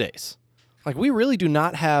more holidays. Like, we really do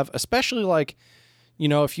not have, especially like,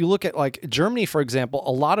 if you look at like Germany, for example,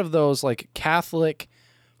 a lot of those like Catholic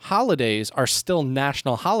holidays are still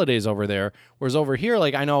national holidays over there, whereas over here,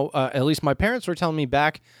 like I know at least my parents were telling me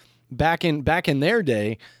back in their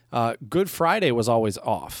day, Good Friday was always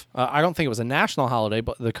off. I don't think it was a national holiday,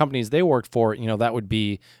 but the companies they worked for, that would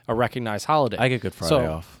be a recognized holiday. I get Good Friday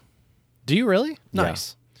off. Do you really? Yeah.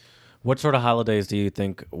 Nice. What sort of holidays do you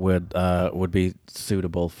think would be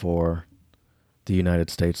suitable for the United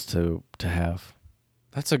States to have?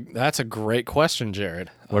 That's a great question, Jared.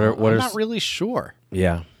 I'm not really sure.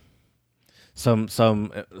 Yeah. Some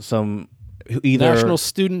either National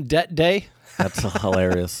Student Debt Day. That's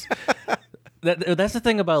hilarious. That's the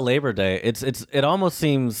thing about Labor Day. It almost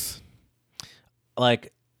seems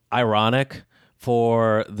like ironic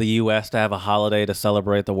for the U.S. to have a holiday to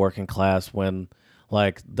celebrate the working class when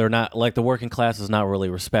like they're not like the working class is not really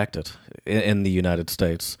respected in the United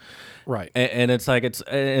States. Right. And it's like it's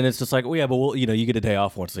just like, well, yeah, but you get a day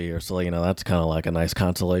off once a year, so that's kind of like a nice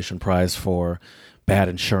consolation prize for bad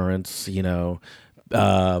insurance, or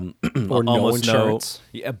no insurance.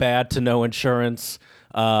 Bad to no insurance,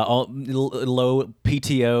 low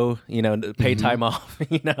PTO, pay time off,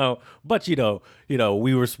 But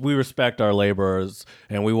we respect our laborers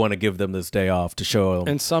and we want to give them this day off to show them.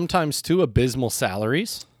 And sometimes too abysmal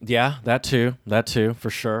salaries. Yeah, that too, for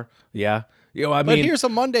sure. Yeah. But here's a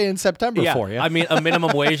Monday in September for you. I mean, a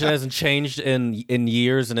minimum wage that hasn't changed in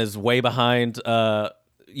years and is way behind,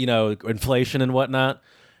 inflation and whatnot.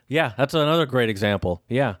 Yeah, that's another great example.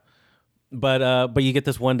 Yeah, but you get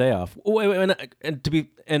this one day off.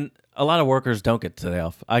 And a lot of workers don't get today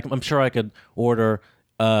off. I'm sure I could order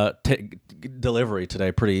delivery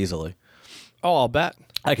today pretty easily. Oh, I'll bet.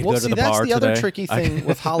 I could Well, go to see, the that's bar the other today. tricky thing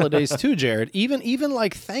with holidays too, Jared. Even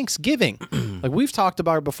like Thanksgiving, like we've talked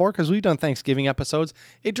about it before because we've done Thanksgiving episodes.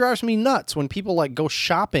 It drives me nuts when people like go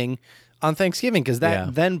shopping on Thanksgiving because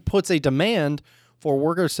that then puts a demand for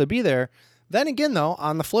workers to be there. Then again, though,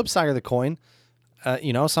 on the flip side of the coin,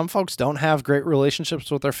 some folks don't have great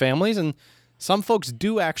relationships with their families, and some folks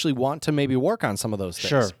do actually want to maybe work on some of those things.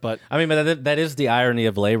 Sure, but I mean, but that is the irony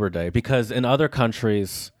of Labor Day, because in other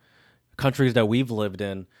countries that we've lived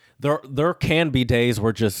in, there can be days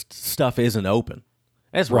where just stuff isn't open.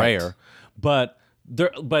 It's rare, but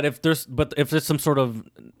if there's some sort of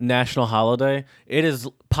national holiday, it is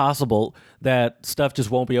possible that stuff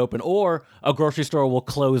just won't be open, or a grocery store will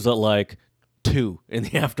close at like 2 in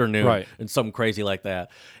the afternoon, and something crazy like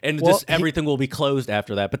that, and just everything will be closed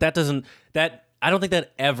after that. But I don't think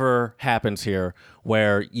that ever happens here,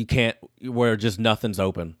 where just nothing's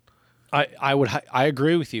open. I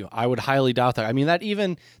agree with you. I would highly doubt that. I mean, that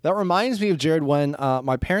reminds me of, Jared, when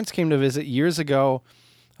my parents came to visit years ago,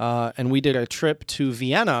 and we did a trip to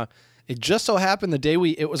Vienna. It just so happened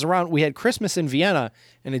we had Christmas in Vienna,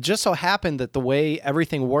 and it just so happened that the way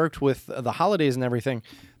everything worked with the holidays and everything,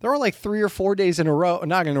 there were like 3 or 4 days in a row,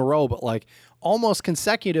 not in a row, but like almost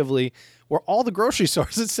consecutively, where all the grocery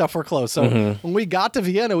stores and stuff were closed. So when we got to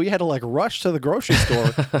Vienna, we had to like rush to the grocery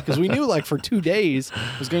store because we knew like for 2 days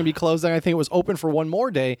it was going to be closed. And I think it was open for one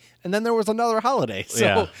more day. And then there was another holiday.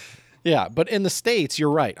 So yeah, but in the States,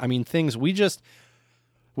 you're right. I mean,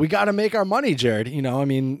 we got to make our money, Jared. I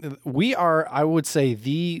mean, we are, I would say,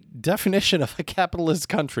 the definition of a capitalist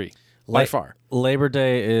country by far. Labor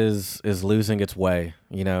Day is losing its way,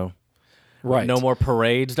 Right. No more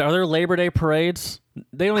parades. Are there Labor Day parades?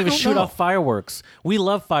 They don't even shoot off fireworks. We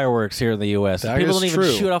love fireworks here in the U.S. People don't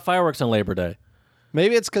even shoot off fireworks on Labor Day.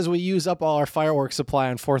 Maybe it's because we use up all our fireworks supply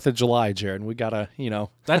on 4th of July, Jared, and we got to,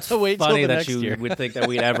 That's wait funny till the that next you year. would think that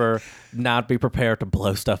we'd ever not be prepared to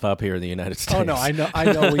blow stuff up here in the United States. Oh, no, I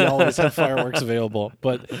know we always have fireworks available,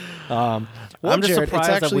 but I'm just Jared,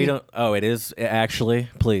 surprised that we don't. Oh, it is actually,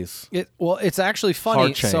 please. It's actually funny.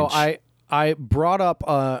 Hard change. So I brought up,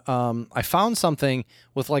 I found something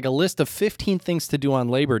with like a list of 15 things to do on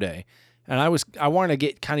Labor Day. And I wanted to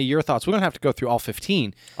get kind of your thoughts. We don't have to go through all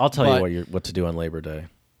 15. I'll tell you what to do on Labor Day.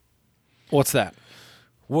 What's that?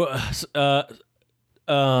 Well,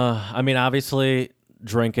 I mean, obviously,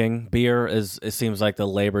 drinking beer it seems like the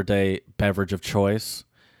Labor Day beverage of choice.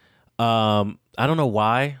 I don't know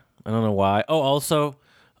why. Oh, also,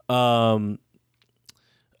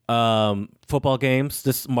 football games.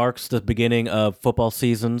 This marks the beginning of football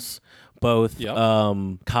seasons, both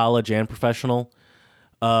college and professional.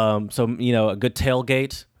 So a good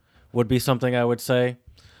tailgate would be something I would say.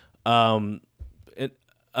 Does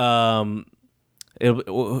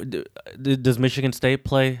Michigan State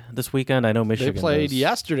play this weekend? I know Michigan. They played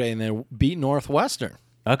yesterday and they beat Northwestern.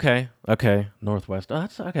 Okay, Northwestern. Oh,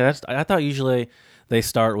 that's okay. I thought usually they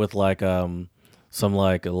start with like some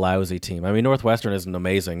like lousy team. I mean, Northwestern isn't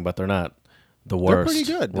amazing, but they're not the worst. They're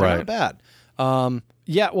pretty good. They're not bad. Well,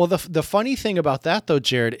 the funny thing about that though,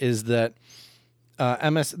 Jared, is that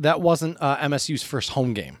that wasn't MSU's first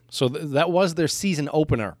home game. So that was their season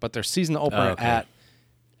opener, but their season opener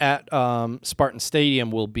at Spartan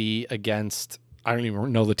Stadium will be against, I don't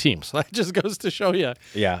even know the team. So that just goes to show you.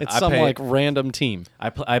 Yeah, it's some like random team.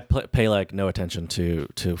 I pay like no attention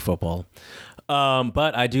to football.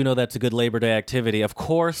 But I do know that's a good Labor Day activity. Of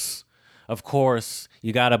course,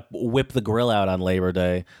 you got to whip the grill out on Labor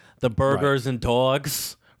Day. The burgers and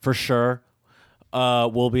dogs, for sure,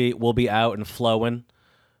 will be out and flowing.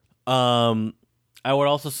 I would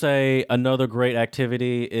also say another great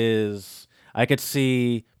activity is I could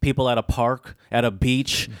see people at a park, at a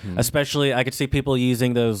beach, especially I could see people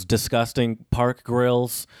using those disgusting park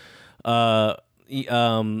grills. I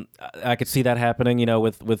could see that happening,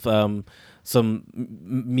 with some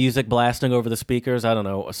music blasting over the speakers. I don't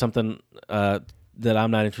know, something that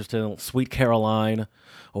I'm not interested in. Sweet Caroline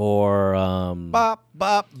or... Bop,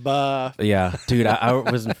 bop, bop. Yeah, dude, I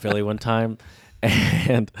was in Philly one time,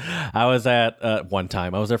 and I was at... one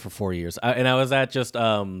time. I was there for 4 years. And I was at just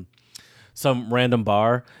some random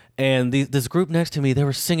bar, and this group next to me, they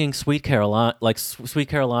were singing Sweet Caroline,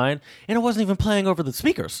 and it wasn't even playing over the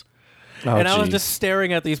speakers. Oh, and I was just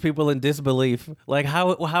staring at these people in disbelief. Like,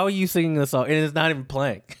 how are you singing this song? And it's not even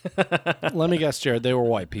playing. Let me guess, Jared, they were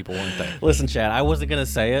white people, weren't they? Listen, Chad, I wasn't going to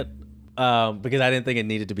say it, because I didn't think it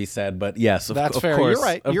needed to be said. But yes, That's of fair. course.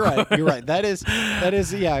 You're right. You're right. That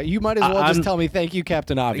is. Yeah. You might as well just tell me thank you,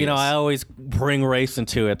 Captain Obvious. You know, I always bring race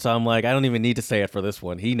into it, so I'm like, I don't even need to say it for this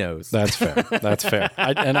one. He knows. That's fair. That's fair.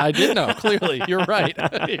 I did know, clearly. You're right.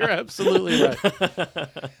 You're absolutely right.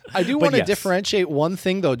 I do want to differentiate one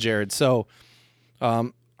thing, though, Jared. So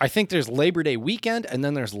I think there's Labor Day weekend and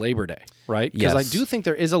then there's Labor Day, right? Because I do think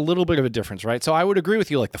there is a little bit of a difference, right? So I would agree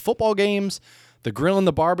with you, like the football games, the grilling,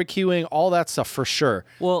 the barbecuing, all that stuff for sure.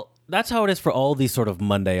 Well, that's how it is for all these sort of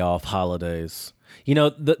Monday off holidays. You know,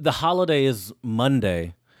 the holiday is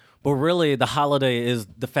Monday, but really the holiday is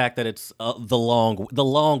the fact that it's the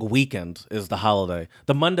long weekend is the holiday.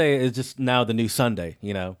 The Monday is just now the new Sunday,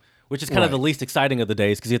 you know, which is kind of the least exciting of the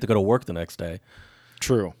days because you have to go to work the next day.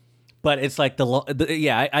 True. But it's like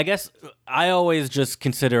I guess I always just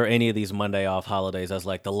consider any of these Monday off holidays as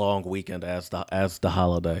like the long weekend as the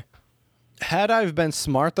holiday. Had I been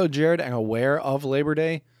smart, though, Jared, and aware of Labor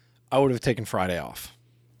Day, I would have taken Friday off.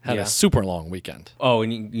 Had a super long weekend. Oh,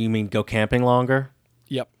 and you mean go camping longer?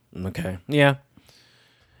 Yep. Okay. Yeah.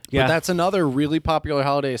 But that's another really popular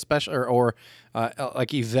holiday, especially or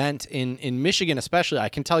like event in Michigan, especially. I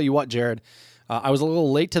can tell you what, Jared. I was a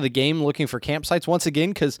little late to the game looking for campsites once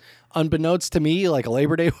again because unbeknownst to me, like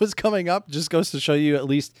Labor Day was coming up. Just goes to show you at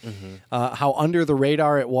least how under the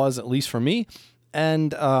radar it was, at least for me.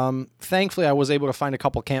 And thankfully, I was able to find a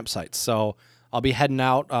couple campsites. So I'll be heading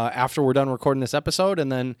out after we're done recording this episode and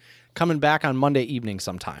then coming back on Monday evening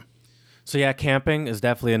sometime. So yeah, camping is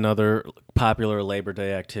definitely another popular Labor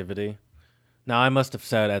Day activity. Now, I must have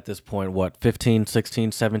said at this point, 15,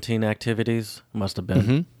 16, 17 activities must have been.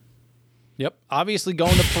 Mm-hmm. Yep. Obviously,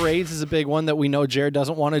 going to parades is a big one that we know Jared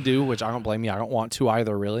doesn't want to do, which I don't blame you. I don't want to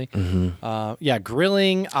either, really. Mm-hmm.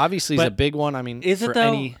 Grilling obviously is a big one. I mean, is it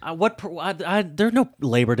though? There are no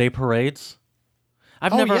Labor Day parades.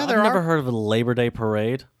 I've never heard of a Labor Day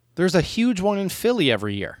parade. There's a huge one in Philly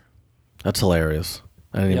every year. That's hilarious.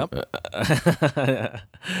 Yep.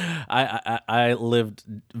 I lived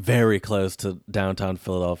very close to downtown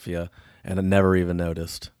Philadelphia, and I never even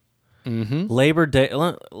noticed. Mm-hmm. Labor Day.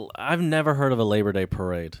 I've never heard of a Labor Day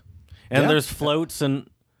parade. And there's floats and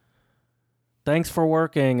thanks for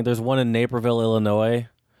working. There's one in Naperville, Illinois,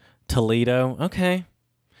 Toledo. Okay.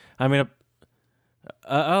 I mean,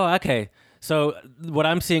 okay. So what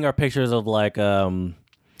I'm seeing are pictures of like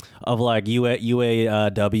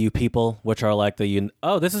UAW people, which are like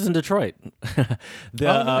this is in Detroit,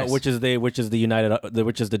 nice. which is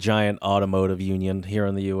the giant automotive union here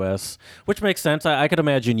in the U.S., which makes sense. I could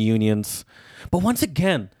imagine unions, but once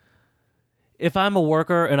again, if I'm a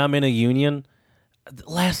worker and I'm in a union, the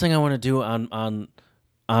last thing I want to do on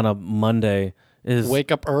a Monday is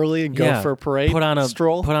wake up early and go for a parade,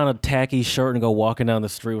 stroll, put on a tacky shirt and go walking down the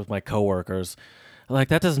street with my coworkers. Like,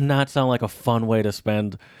 that does not sound like a fun way to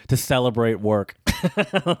celebrate work.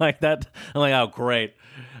 Like that. I'm like, oh, great.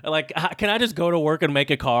 Like, can I just go to work and make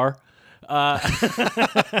a car?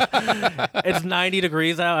 It's 90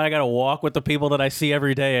 degrees out and I got to walk with the people that I see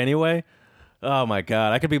every day anyway. Oh my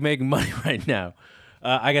God. I could be making money right now.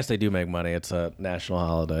 I guess they do make money. It's a national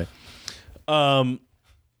holiday. But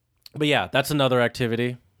yeah, that's another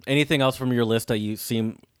activity. Anything else from your list that you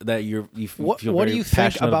feel very What do you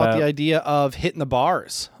think about the idea of hitting the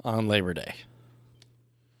bars on Labor Day?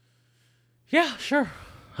 Yeah, sure.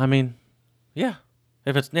 I mean, yeah.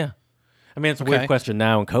 It's a weird question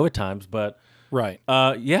now in COVID times, but right.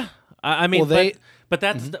 Yeah. I mean, but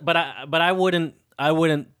I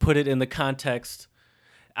wouldn't put it in the context.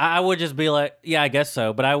 I would just be like, yeah, I guess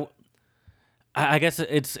so. But I guess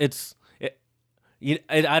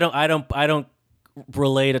I don't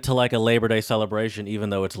relate it to like a Labor Day celebration, even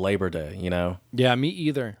though it's Labor Day, you know? Yeah, me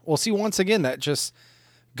either. Well, see, once again, that just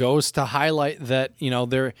goes to highlight that,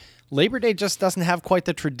 Labor Day just doesn't have quite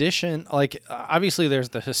the tradition. Like, obviously there's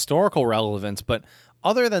the historical relevance, but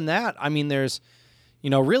other than that, I mean, there's,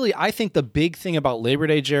 really, I think the big thing about Labor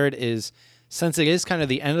Day, Jared, is since it is kind of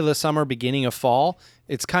the end of the summer, beginning of fall,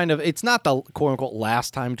 it's not the quote unquote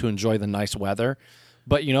last time to enjoy the nice weather,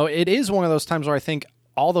 but, it is one of those times where I think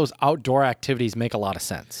all those outdoor activities make a lot of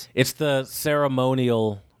sense. It's the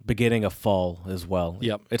ceremonial beginning of fall as well.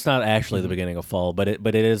 Yep. It's not actually the beginning of fall, but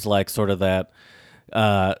it is like sort of that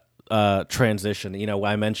transition.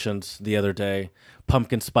 I mentioned the other day,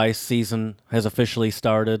 pumpkin spice season has officially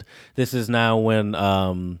started. This is now when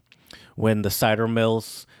the cider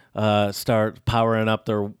mills start powering up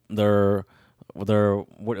their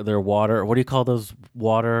water. What do you call those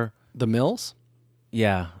water? The mills?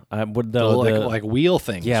 Yeah, would The, the like wheel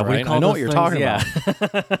things. yeah, what do right? you call I know those what you're things?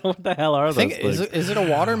 talking about. Yeah. What the hell are those things? Is it a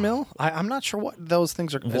water mill? I'm not sure what those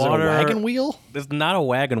things are. Is it a Water- wagon wheel? It's not a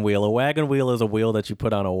wagon wheel. A wagon wheel is a wheel that you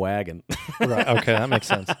put on a wagon. Right. Okay, that makes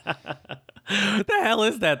sense. What the hell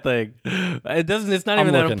is that thing? It doesn't. It's not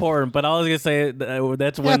even that looking. important. But I was gonna say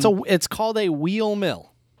that's Yeah, when. it's called a wheel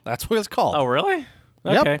mill. That's what it's called. Oh, really?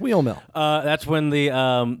 Okay. Yep, wheel mill. That's when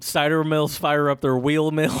the cider mills fire up their wheel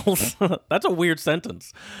mills. That's a weird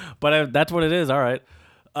sentence, but that's what it is. All right.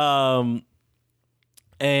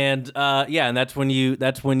 And that's when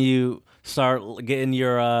you start getting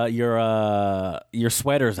your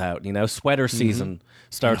sweaters out. You know, sweater season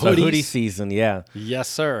starts. And hoodies. Hoodie season. Yeah. Yes,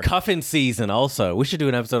 sir. Cuffing season. Also, we should do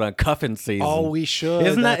an episode on cuffing season. Oh, we should.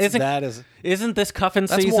 Isn't this cuffing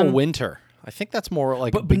that's season? more winter? I think that's more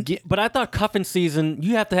like But I thought cuffing season,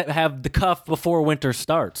 you have to have the cuff before winter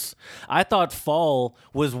starts. I thought fall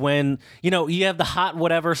was when, you have the hot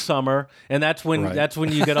whatever summer, and that's when Right. that's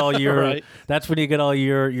when you get all your Right. that's when you get all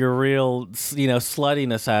your real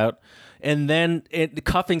sluttiness out. And then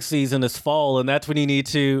cuffing season is fall, and that's when you need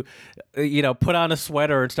to, put on a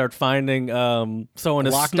sweater and start finding someone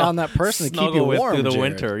to Lock down that person to keep snuggle you with warm, through the Jared.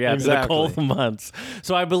 winter, through the Exactly. cold months.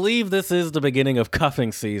 So I believe this is the beginning of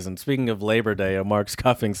cuffing season. Speaking of Labor Day, it marks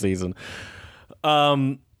cuffing season,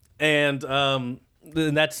 and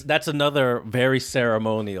that's another very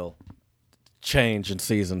ceremonial change in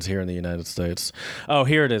seasons here in the United States. Oh,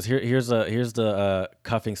 here it is. Here's the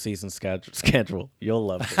cuffing season schedule. You'll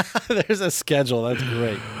love it. There's a schedule. That's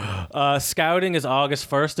great. Scouting is August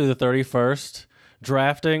 1st through the 31st.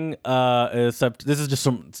 Drafting is this is just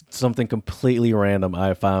something completely random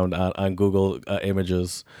I found on Google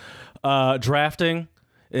Images. Drafting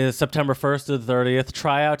is September 1st to the 30th.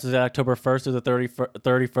 Tryouts is October 1st to the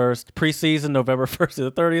 31st. Preseason, November 1st to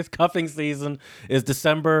the 30th. Cuffing season is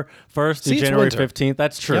December 1st to See, it's January winter. 15th.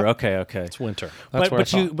 That's true. Yep. Okay. It's winter. That's what I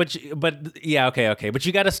thought. But yeah, okay. But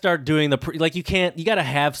you got to start doing you got to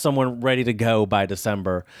have someone ready to go by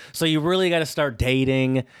December. So you really got to start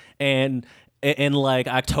dating and in like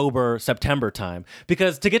October, September time,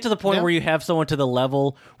 because to get to the point Yeah. where you have someone to the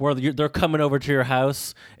level where they're coming over to your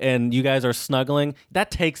house and you guys are snuggling,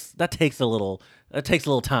 that takes a little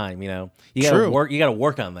time. You got to True. work. You got to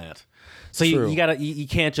work on that. So True. you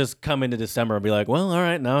can't just come into December and be like, well, all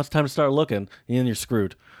right, now it's time to start looking, and then you're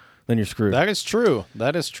screwed. That is true.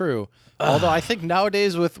 That is true. Although I think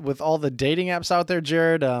nowadays with all the dating apps out there,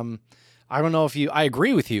 Jared, I don't know if I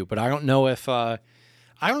agree with you, but I don't know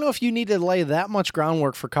if you need to lay that much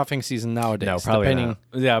groundwork for cuffing season nowadays. No, probably depending,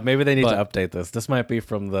 not. Yeah, maybe they need to But- update this. This might be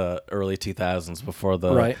from the early 2000s before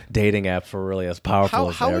the Right. dating apps were really as powerful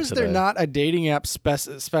as they How are is today. there not a dating app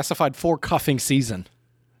specified for cuffing season?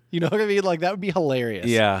 You know what I mean? Like that would be hilarious.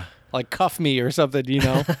 Yeah. Like cuff me or something,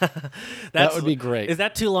 that would be great. Is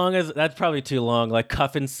that too long? That's probably too long. Like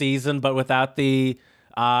cuffing season, but without the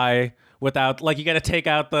I, without like you got to take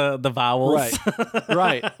out the vowels.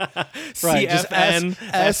 Right. Right. Just CFN,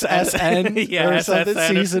 SSN yeah, or something SSN.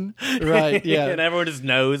 season. Right. Yeah. and everyone just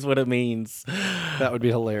knows what it means. That would be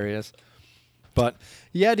hilarious. But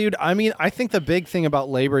yeah, dude, I mean, I think the big thing about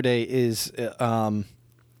Labor Day is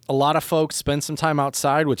a lot of folks spend some time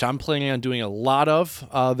outside, which I'm planning on doing a lot of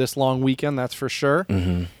this long weekend, that's for sure.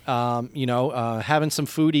 Having some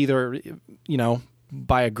food either,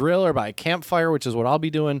 by a grill or by a campfire, which is what I'll be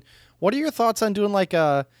doing. What are your thoughts on doing like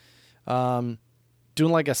a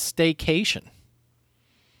staycation?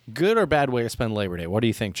 Good or bad way to spend Labor Day? What do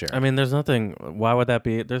you think, Jared? I mean, there's nothing. Why would that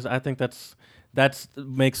be? I think that's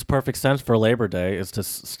makes perfect sense for Labor Day is to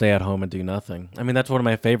stay at home and do nothing. I mean, that's one of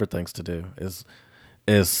my favorite things to do is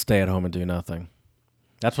stay at home and do nothing.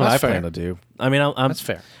 That's what That's I fair. plan to do. I mean, That's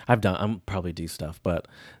fair. I'm probably do stuff, but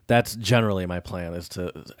that's generally my plan is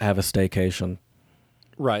to have a staycation.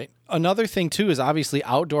 Right. Another thing too is obviously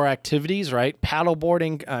outdoor activities, right?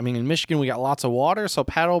 Paddleboarding. I mean, in Michigan we got lots of water, so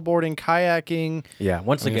paddleboarding, kayaking. Yeah.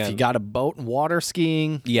 Once If again, you got a boat and water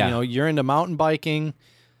skiing, Yeah. you're into mountain biking.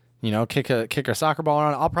 Kick a soccer ball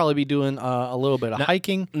around. I'll probably be doing a little bit of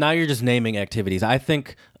hiking. now you're just naming activities. I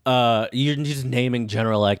think you're just naming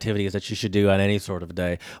general activities that you should do on any sort of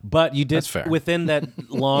day. But you did That's fair. within that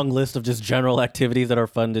long list of just general activities that are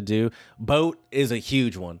fun to do. Boat is a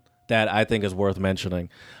huge one that I think is worth mentioning,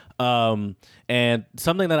 and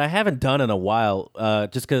something that I haven't done in a while,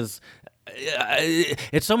 just because.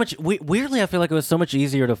 It's so much weirdly I feel like it was so much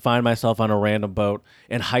easier to find myself on a random boat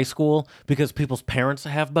in high school because people's parents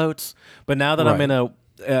have boats, but now that I'm Right.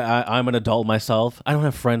 I'm an adult myself, I don't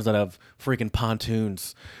have friends that have freaking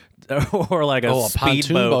pontoons or like a a pontoon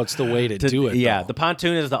speedboat. boat's the way to do it. Yeah, though. the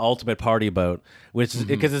pontoon is the ultimate party boat, which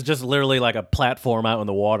because it's just literally like a platform out in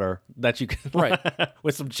the water that you can Right.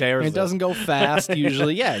 with some chairs. It doesn't go fast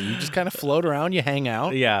usually. Yeah, you just kind of float around, you hang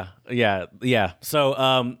out, Yeah.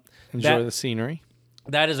 So enjoy the scenery.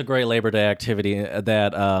 that is a great Labor Day activity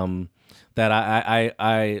that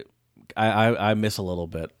I miss a little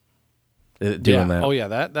bit doing that. Oh yeah,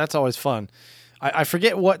 that's always fun. I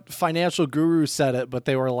forget what financial guru said it, but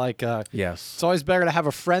they were like, Yes, it's always better to have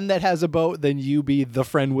a friend that has a boat than you be the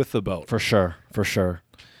friend with the boat. for sure.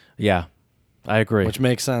 Yeah, I agree. Which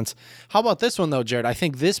makes sense. How about this one, though, Jared? I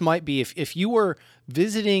think this might be, if you were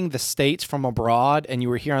visiting the States from abroad and you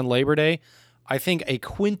were here on Labor Day, I think a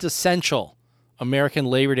quintessential American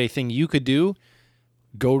Labor Day thing you could do,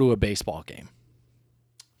 go to a baseball game.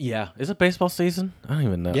 Yeah, is it baseball season? I don't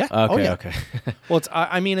even know. Yeah. Okay. Oh, yeah. Okay. Well,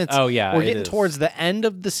 I mean, it's. Oh, yeah, We're it getting is. towards the end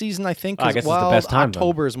of the season, I think. I guess it's the best time, then.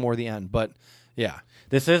 October is more the end, but yeah.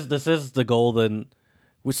 This is the golden.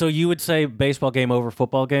 So you would say baseball game over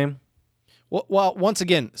football game? Well, once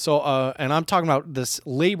again, so and I'm talking about this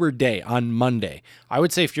Labor Day on Monday. I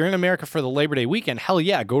would say if you're in America for the Labor Day weekend, hell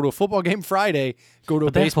yeah, go to a football game Friday, go to a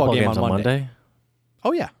But they have baseball football game games on Monday. That's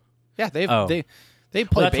Oh yeah, yeah. They Oh. they play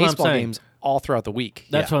that's what I'm baseball saying. games all throughout the week.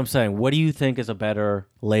 what I'm saying. What do you think is a better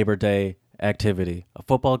Labor Day activity? A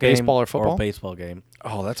football game, Baseball or football? a baseball game?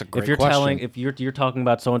 Oh, that's a great If you're question. if you're talking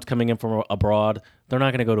about someone's coming in from abroad, they're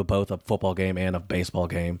not going to go to both a football game and a baseball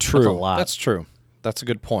game. True, That's a lot. That's true. That's a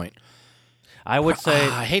good point. I would say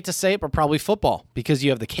I hate to say it, but probably football because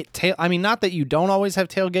you have the tail. I mean, not that you don't always have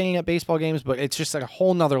tailgating at baseball games, but it's just like a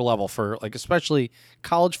whole nother level for like especially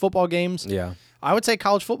college football games. yeah. I would say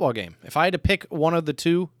college football game. If I had to pick one of the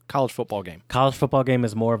two, college football game. College football game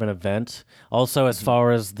is more of an event. Also, as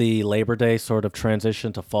far as the Labor Day sort of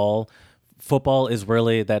transition to fall, football is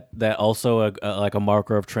really that also like a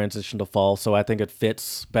marker of transition to fall. So I think it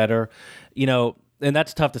fits better, and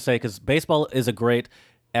that's tough to say because baseball is a great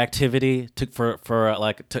activity to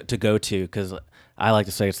go to because I like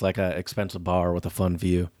to say it's like an expensive bar with a fun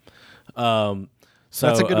view. So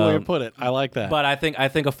That's a good way to put it. I like that. But I think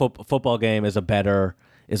a football game is a better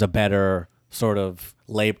sort of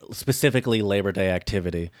specifically Labor Day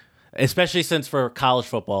activity, especially since for college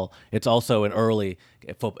football it's also an early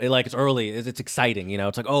it's early, it's exciting,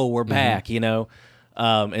 it's like, oh, we're back,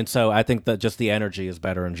 and so I think that just the energy is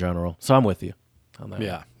better in general. So I'm with you on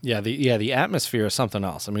that. Yeah. The atmosphere is something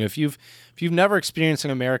else. I mean, if you've never experienced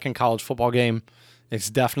an American college football game, it's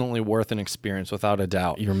definitely worth an experience without a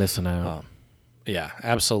doubt. You're missing out. Yeah,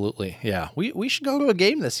 absolutely. Yeah. We should go to a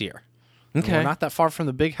game this year. Okay. We're not that far from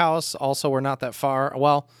the big house. Also, we're not that far.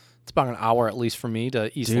 Well, it's about an hour at least for me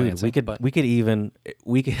to East Dude, Lansing. we could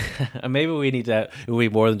maybe we need to. It would be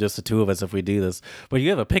more than just the two of us if we do this. But you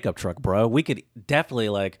have a pickup truck, bro. We could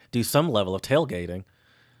definitely do some level of tailgating.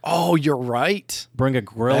 Oh, you're right. Bring a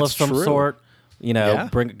grill That's of some true. sort. Yeah.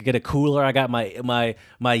 Get a cooler. I got my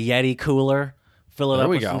Yeti cooler. Fill it There up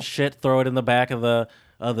we with go. some shit. Throw it in the back of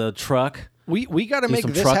the truck. We got to Do make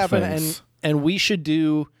some this truck happen, things. and we should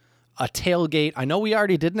do a tailgate. I know we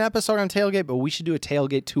already did an episode on tailgate, but we should do a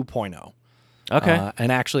tailgate 2.0. Okay.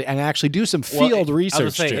 And actually do some field research. I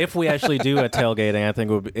was saying, Jared. if we actually do a tailgating, I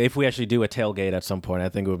think if we actually do a tailgate at some point, I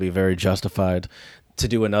think it would be very justified to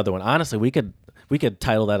do another one. Honestly, we could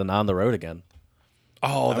title that an On the Road again.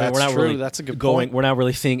 Oh, I mean, that's we're not true. really That's a good going. point. We're not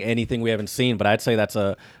really seeing anything we haven't seen, but I'd say that's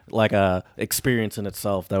a experience in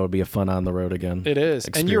itself. That would be a fun on the road again. It is,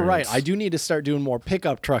 and you're right. experience. I do need to start doing more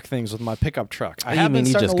pickup truck things with my pickup truck. I You have mean been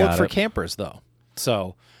you starting just to look got for it. campers though.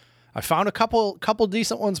 So I found a couple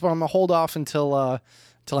decent ones, but I'm gonna hold off until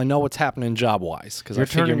I know what's happening job wise because I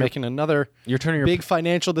figure turning your- making another You're turning your big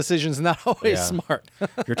financial decision is not always Yeah. smart.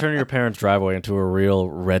 you're turning your parents' driveway into a real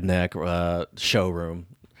redneck showroom.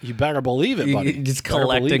 You better believe it, buddy. You're just Better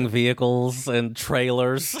believe collecting it. vehicles and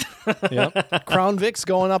trailers. Yep. Crown Vic's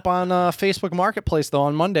going up on Facebook Marketplace though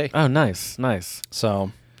on Monday. Oh, nice.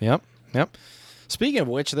 So, yep. Speaking of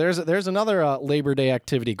which, there's another Labor Day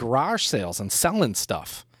activity: garage sales and selling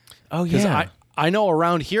stuff. Oh 'Cause yeah. I know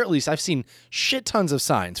around here at least I've seen shit tons of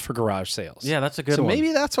signs for garage sales. Yeah, that's a good so one.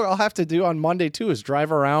 maybe that's what I'll have to do on Monday too: is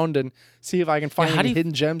drive around and see if I can find how any do you-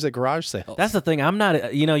 hidden gems at garage sales. That's the thing. I'm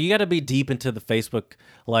not, you got to be deep into the Facebook,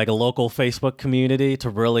 like a local Facebook community to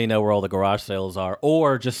really know where all the garage sales are,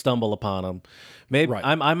 or just stumble upon them. Maybe Right.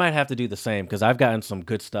 I might have to do the same because I've gotten some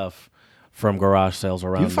good stuff from garage sales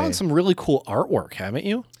around you found me. some really cool artwork, haven't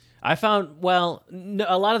you? I found, a lot of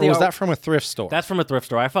Or the was art- that from a thrift store? That's from a thrift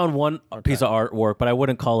store. I found one piece of artwork, but I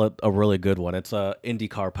wouldn't call it a really good one. It's a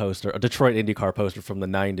IndyCar poster, a Detroit IndyCar poster from the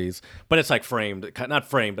 90s, but it's like framed, not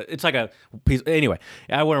framed, but it's like a piece. Anyway,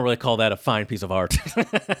 I wouldn't really call that a fine piece of art.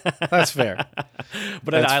 That's fair.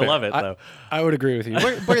 But That's I fair. love it, though. I would agree with you.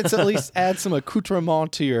 But it's at least add some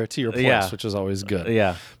accoutrement to your place, Yeah. which is always good.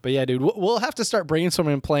 Yeah. But yeah, dude, we'll have to start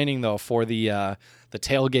brainstorming and planning though for the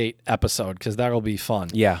tailgate episode because that'll be fun.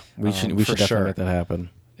 Yeah, we should for definitely sure. make that happen.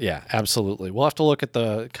 Yeah, absolutely. We'll have to look at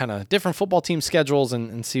the kind of different football team schedules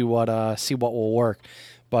and see what will work.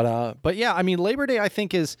 But yeah, I mean, Labor Day I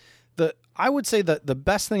think is I would say that the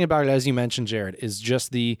best thing about it, as you mentioned, Jared, is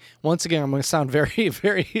just once again, I'm going to sound very,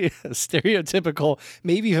 very stereotypical,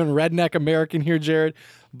 maybe even redneck American here, Jared.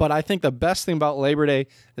 But I think the best thing about Labor Day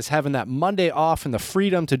is having that Monday off and the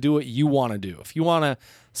freedom to do what you want to do. If you want to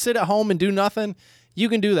sit at home and do nothing, you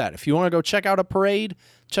can do that. If you want to go check out a parade,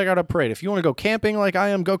 check out a parade. If you want to go camping like I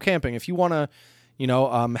am, go camping. If you want to,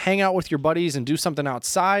 hang out with your buddies and do something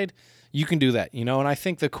outside, you can do that. And I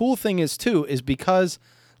think the cool thing is because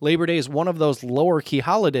Labor Day is one of those lower key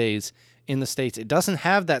holidays in the States, it doesn't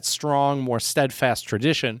have that strong, more steadfast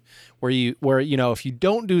tradition where if you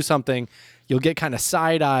don't do something, you'll get kind of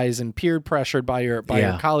side eyes and peer pressured by your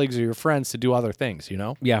colleagues or your friends to do other things,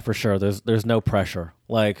 Yeah, for sure. There's no pressure.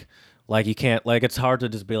 Like you can't, it's hard to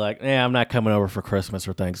just be like, I'm not coming over for Christmas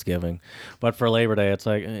or Thanksgiving. But for Labor Day, it's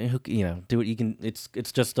like, do what you can. It's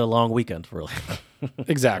just a long weekend, really.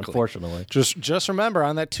 Exactly. Unfortunately. Just remember,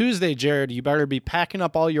 on that Tuesday, Jared, you better be packing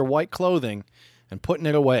up all your white clothing and putting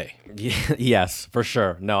it away. Yes, for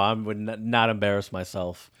sure. No, I would not embarrass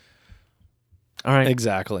myself. All right.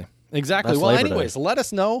 Exactly. Well, Labor anyways, Day. let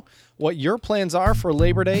us know what your plans are for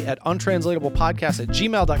Labor Day at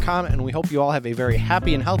untranslatablepodcast@gmail.com, and we hope you all have a very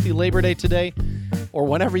happy and healthy Labor Day today, or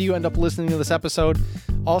whenever you end up listening to this episode.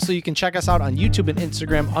 Also, you can check us out on YouTube and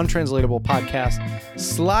Instagram, Untranslatable Podcast.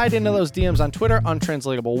 Slide into those DMs on Twitter,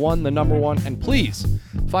 Untranslatable1, the number 1, and please,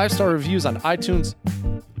 5-star reviews on iTunes.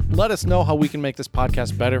 Let us know how we can make this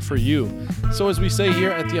podcast better for you. So as we say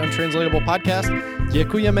here at the Untranslatable Podcast,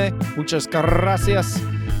 dziękujemy, muchas gracias,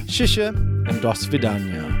 shisha, and do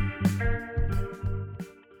svidania.